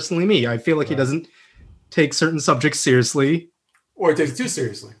just personally me. I feel like he doesn't take certain subjects seriously. Or he takes it too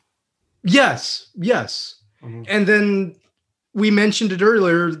seriously. Yes. And then we mentioned it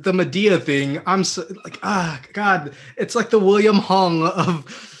earlier, the Medea thing. I'm so, like, God, it's like the William Hung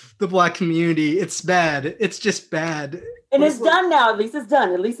of the Black community. It's bad. It's just bad. And it's done now. At least it's done.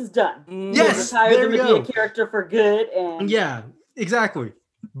 Yes, retired the Medea character for good. And yeah, exactly.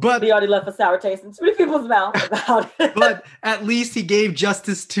 But he already left a sour taste in too many people's mouth about it. But at least he gave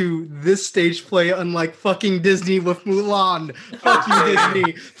justice to this stage play, unlike fucking Disney with Mulan. Fuck you,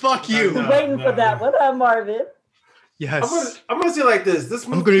 Disney. Fuck you. Waiting for that one, Marvin. Yes. I'm gonna say like this.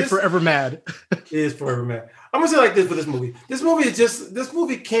 I'm gonna be forever mad. It is forever mad. I'm gonna say like this for this movie. This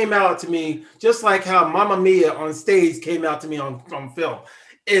movie came out to me just like how Mamma Mia on stage came out to me on film.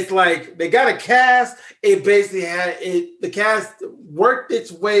 It's like they got a cast. It basically had it. The cast worked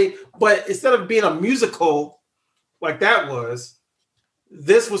its way, but instead of being a musical like that was,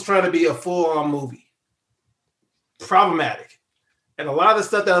 this was trying to be a full-on movie. Problematic, and a lot of the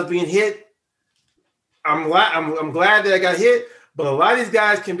stuff that was being hit. I'm glad that I got hit, but a lot of these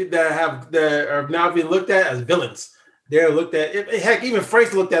guys that are now being looked at as villains. They're looked at. Heck, even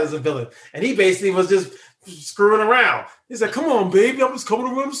Frank's looked at as a villain, and he basically was just screwing around. He's like, "Come on, baby, I'm just coming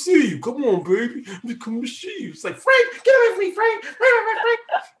around to see you. Come on, baby, I'm just coming to see you." It's like, Frank, get away from me, Frank.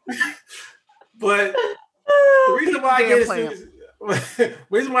 But the reason why I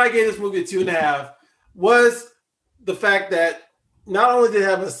gave this movie a 2.5 was the fact that not only did it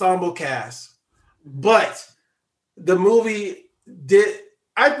have an ensemble cast, but the movie did.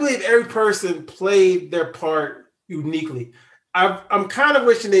 I believe every person played their part uniquely. I'm kind of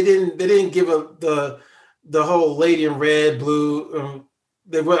wishing they didn't give the whole lady in red, blue.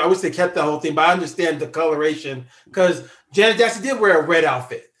 I wish they kept the whole thing, but I understand the coloration because Janet Jackson did wear a red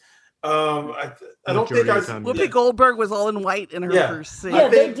outfit. I don't think Whoopi Goldberg was all in white in her first scene. Yeah,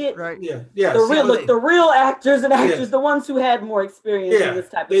 they did. Right. Yeah. The real actors and actors, the ones who had more experience in this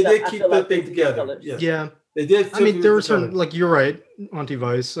type of stuff. They did keep that thing together. Yeah. They did. I mean, there were certain, like you're right, Auntie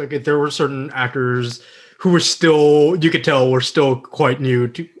Vice. Like there were certain actors who were still, you could tell, were still quite new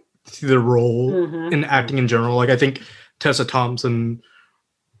to the role in acting in general. Like I think Tessa Thompson,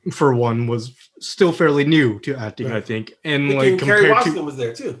 for one, was still fairly new to acting. Right. I think, and like Kerry Washington was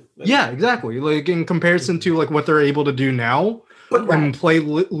there too. Yeah, exactly. Like in comparison to like what they're able to do now and play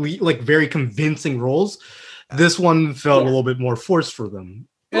like very convincing roles, this one felt a little bit more forced for them.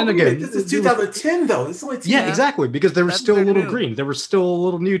 And again, this is 2010 though. This is only 10 years. Exactly, because they were still a little green. They were still a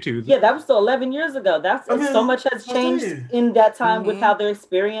little new to. Yeah, that was still 11 years ago. So much has changed in that time with how their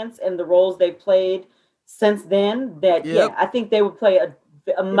experience and the roles they played since then. That I think they would play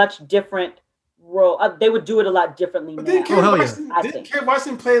a much different role. They would do it a lot differently now. Didn't Kerry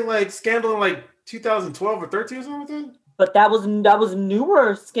Washington play like Scandal in like 2012 or 13 or something like that? But that was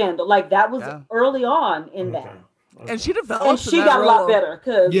newer Scandal. Like that was early on in that. And she developed. And she got a lot better.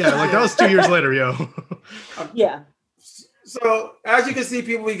 Like that was 2 years later, yo. Yeah. So as you can see,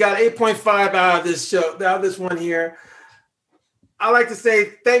 people, we got 8.5 out of this show, out of this one here. I like to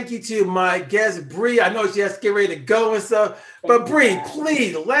say thank you to my guest, Bree. I know she has to get ready to go and stuff. But Bree,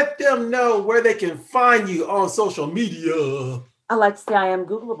 please let them know where they can find you on social media. I like to say I am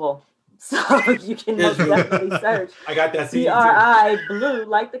Googleable. So you can most definitely search. I got that. BRI blue,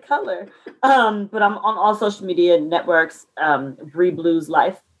 like the color. But I'm on all social media networks. Bree Blues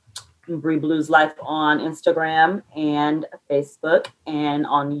Life, Bree Blues Life on Instagram and Facebook and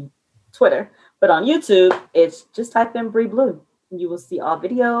on Twitter. But on YouTube, it's just type in Bree Blue. You will see all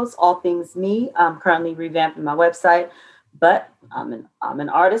videos, all things me. I'm currently revamping my website. But I'm an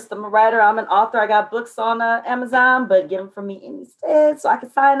artist, I'm a writer, I'm an author. I got books on Amazon, but get them from me instead so I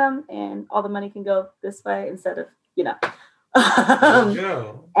can sign them and all the money can go this way instead of,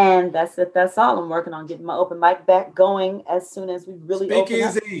 And that's it. That's all. I'm working on getting my open mic back going as soon as we really open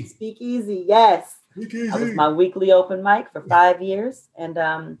up. Speak Easy, yes. That was my weekly open mic for 5 years,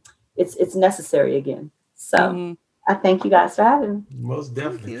 and it's necessary again. So I thank you guys for having me. Most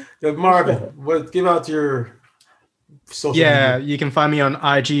definitely. Marvin, give out your social media. You can find me on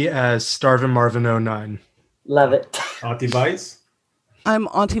IG as StarvinMarvin09. Love it. Auntie Vice? I'm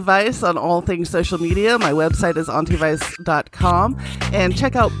Auntie Vice on all things social media. My website is auntie-vice.com. And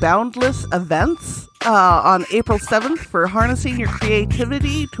check out Boundless Events on April 7th for harnessing your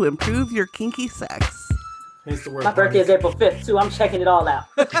creativity to improve your kinky sex. My birthday is April 5th, too. I'm checking it all out.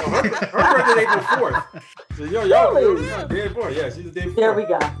 Her birthday is April 4th. So really? Day before. Yeah, she's the day before. There we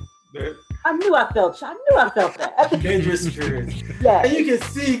go. I knew I felt that. Dangerous experience. Yeah. And you can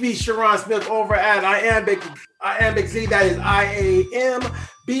see me, Sharon Smith, over at Iambic Z. That is IAMBICZINE.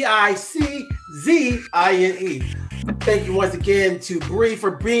 Thank you once again to Bree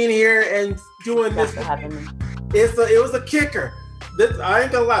for being here and doing this. For having me. It was a kicker. I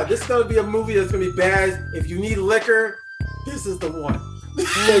ain't gonna lie. This is gonna be a movie that's gonna be bad. If you need liquor, this is the one.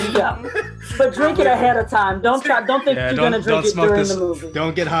 There you go. But drink it ahead of time. Don't think you're gonna drink it during the movie.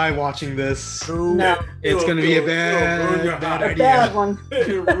 Don't get high watching this. No, it's gonna be a bad idea. Bad one.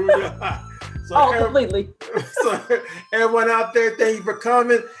 So completely. So everyone out there, thank you for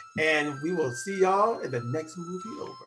coming, and we will see y'all in the next movie over.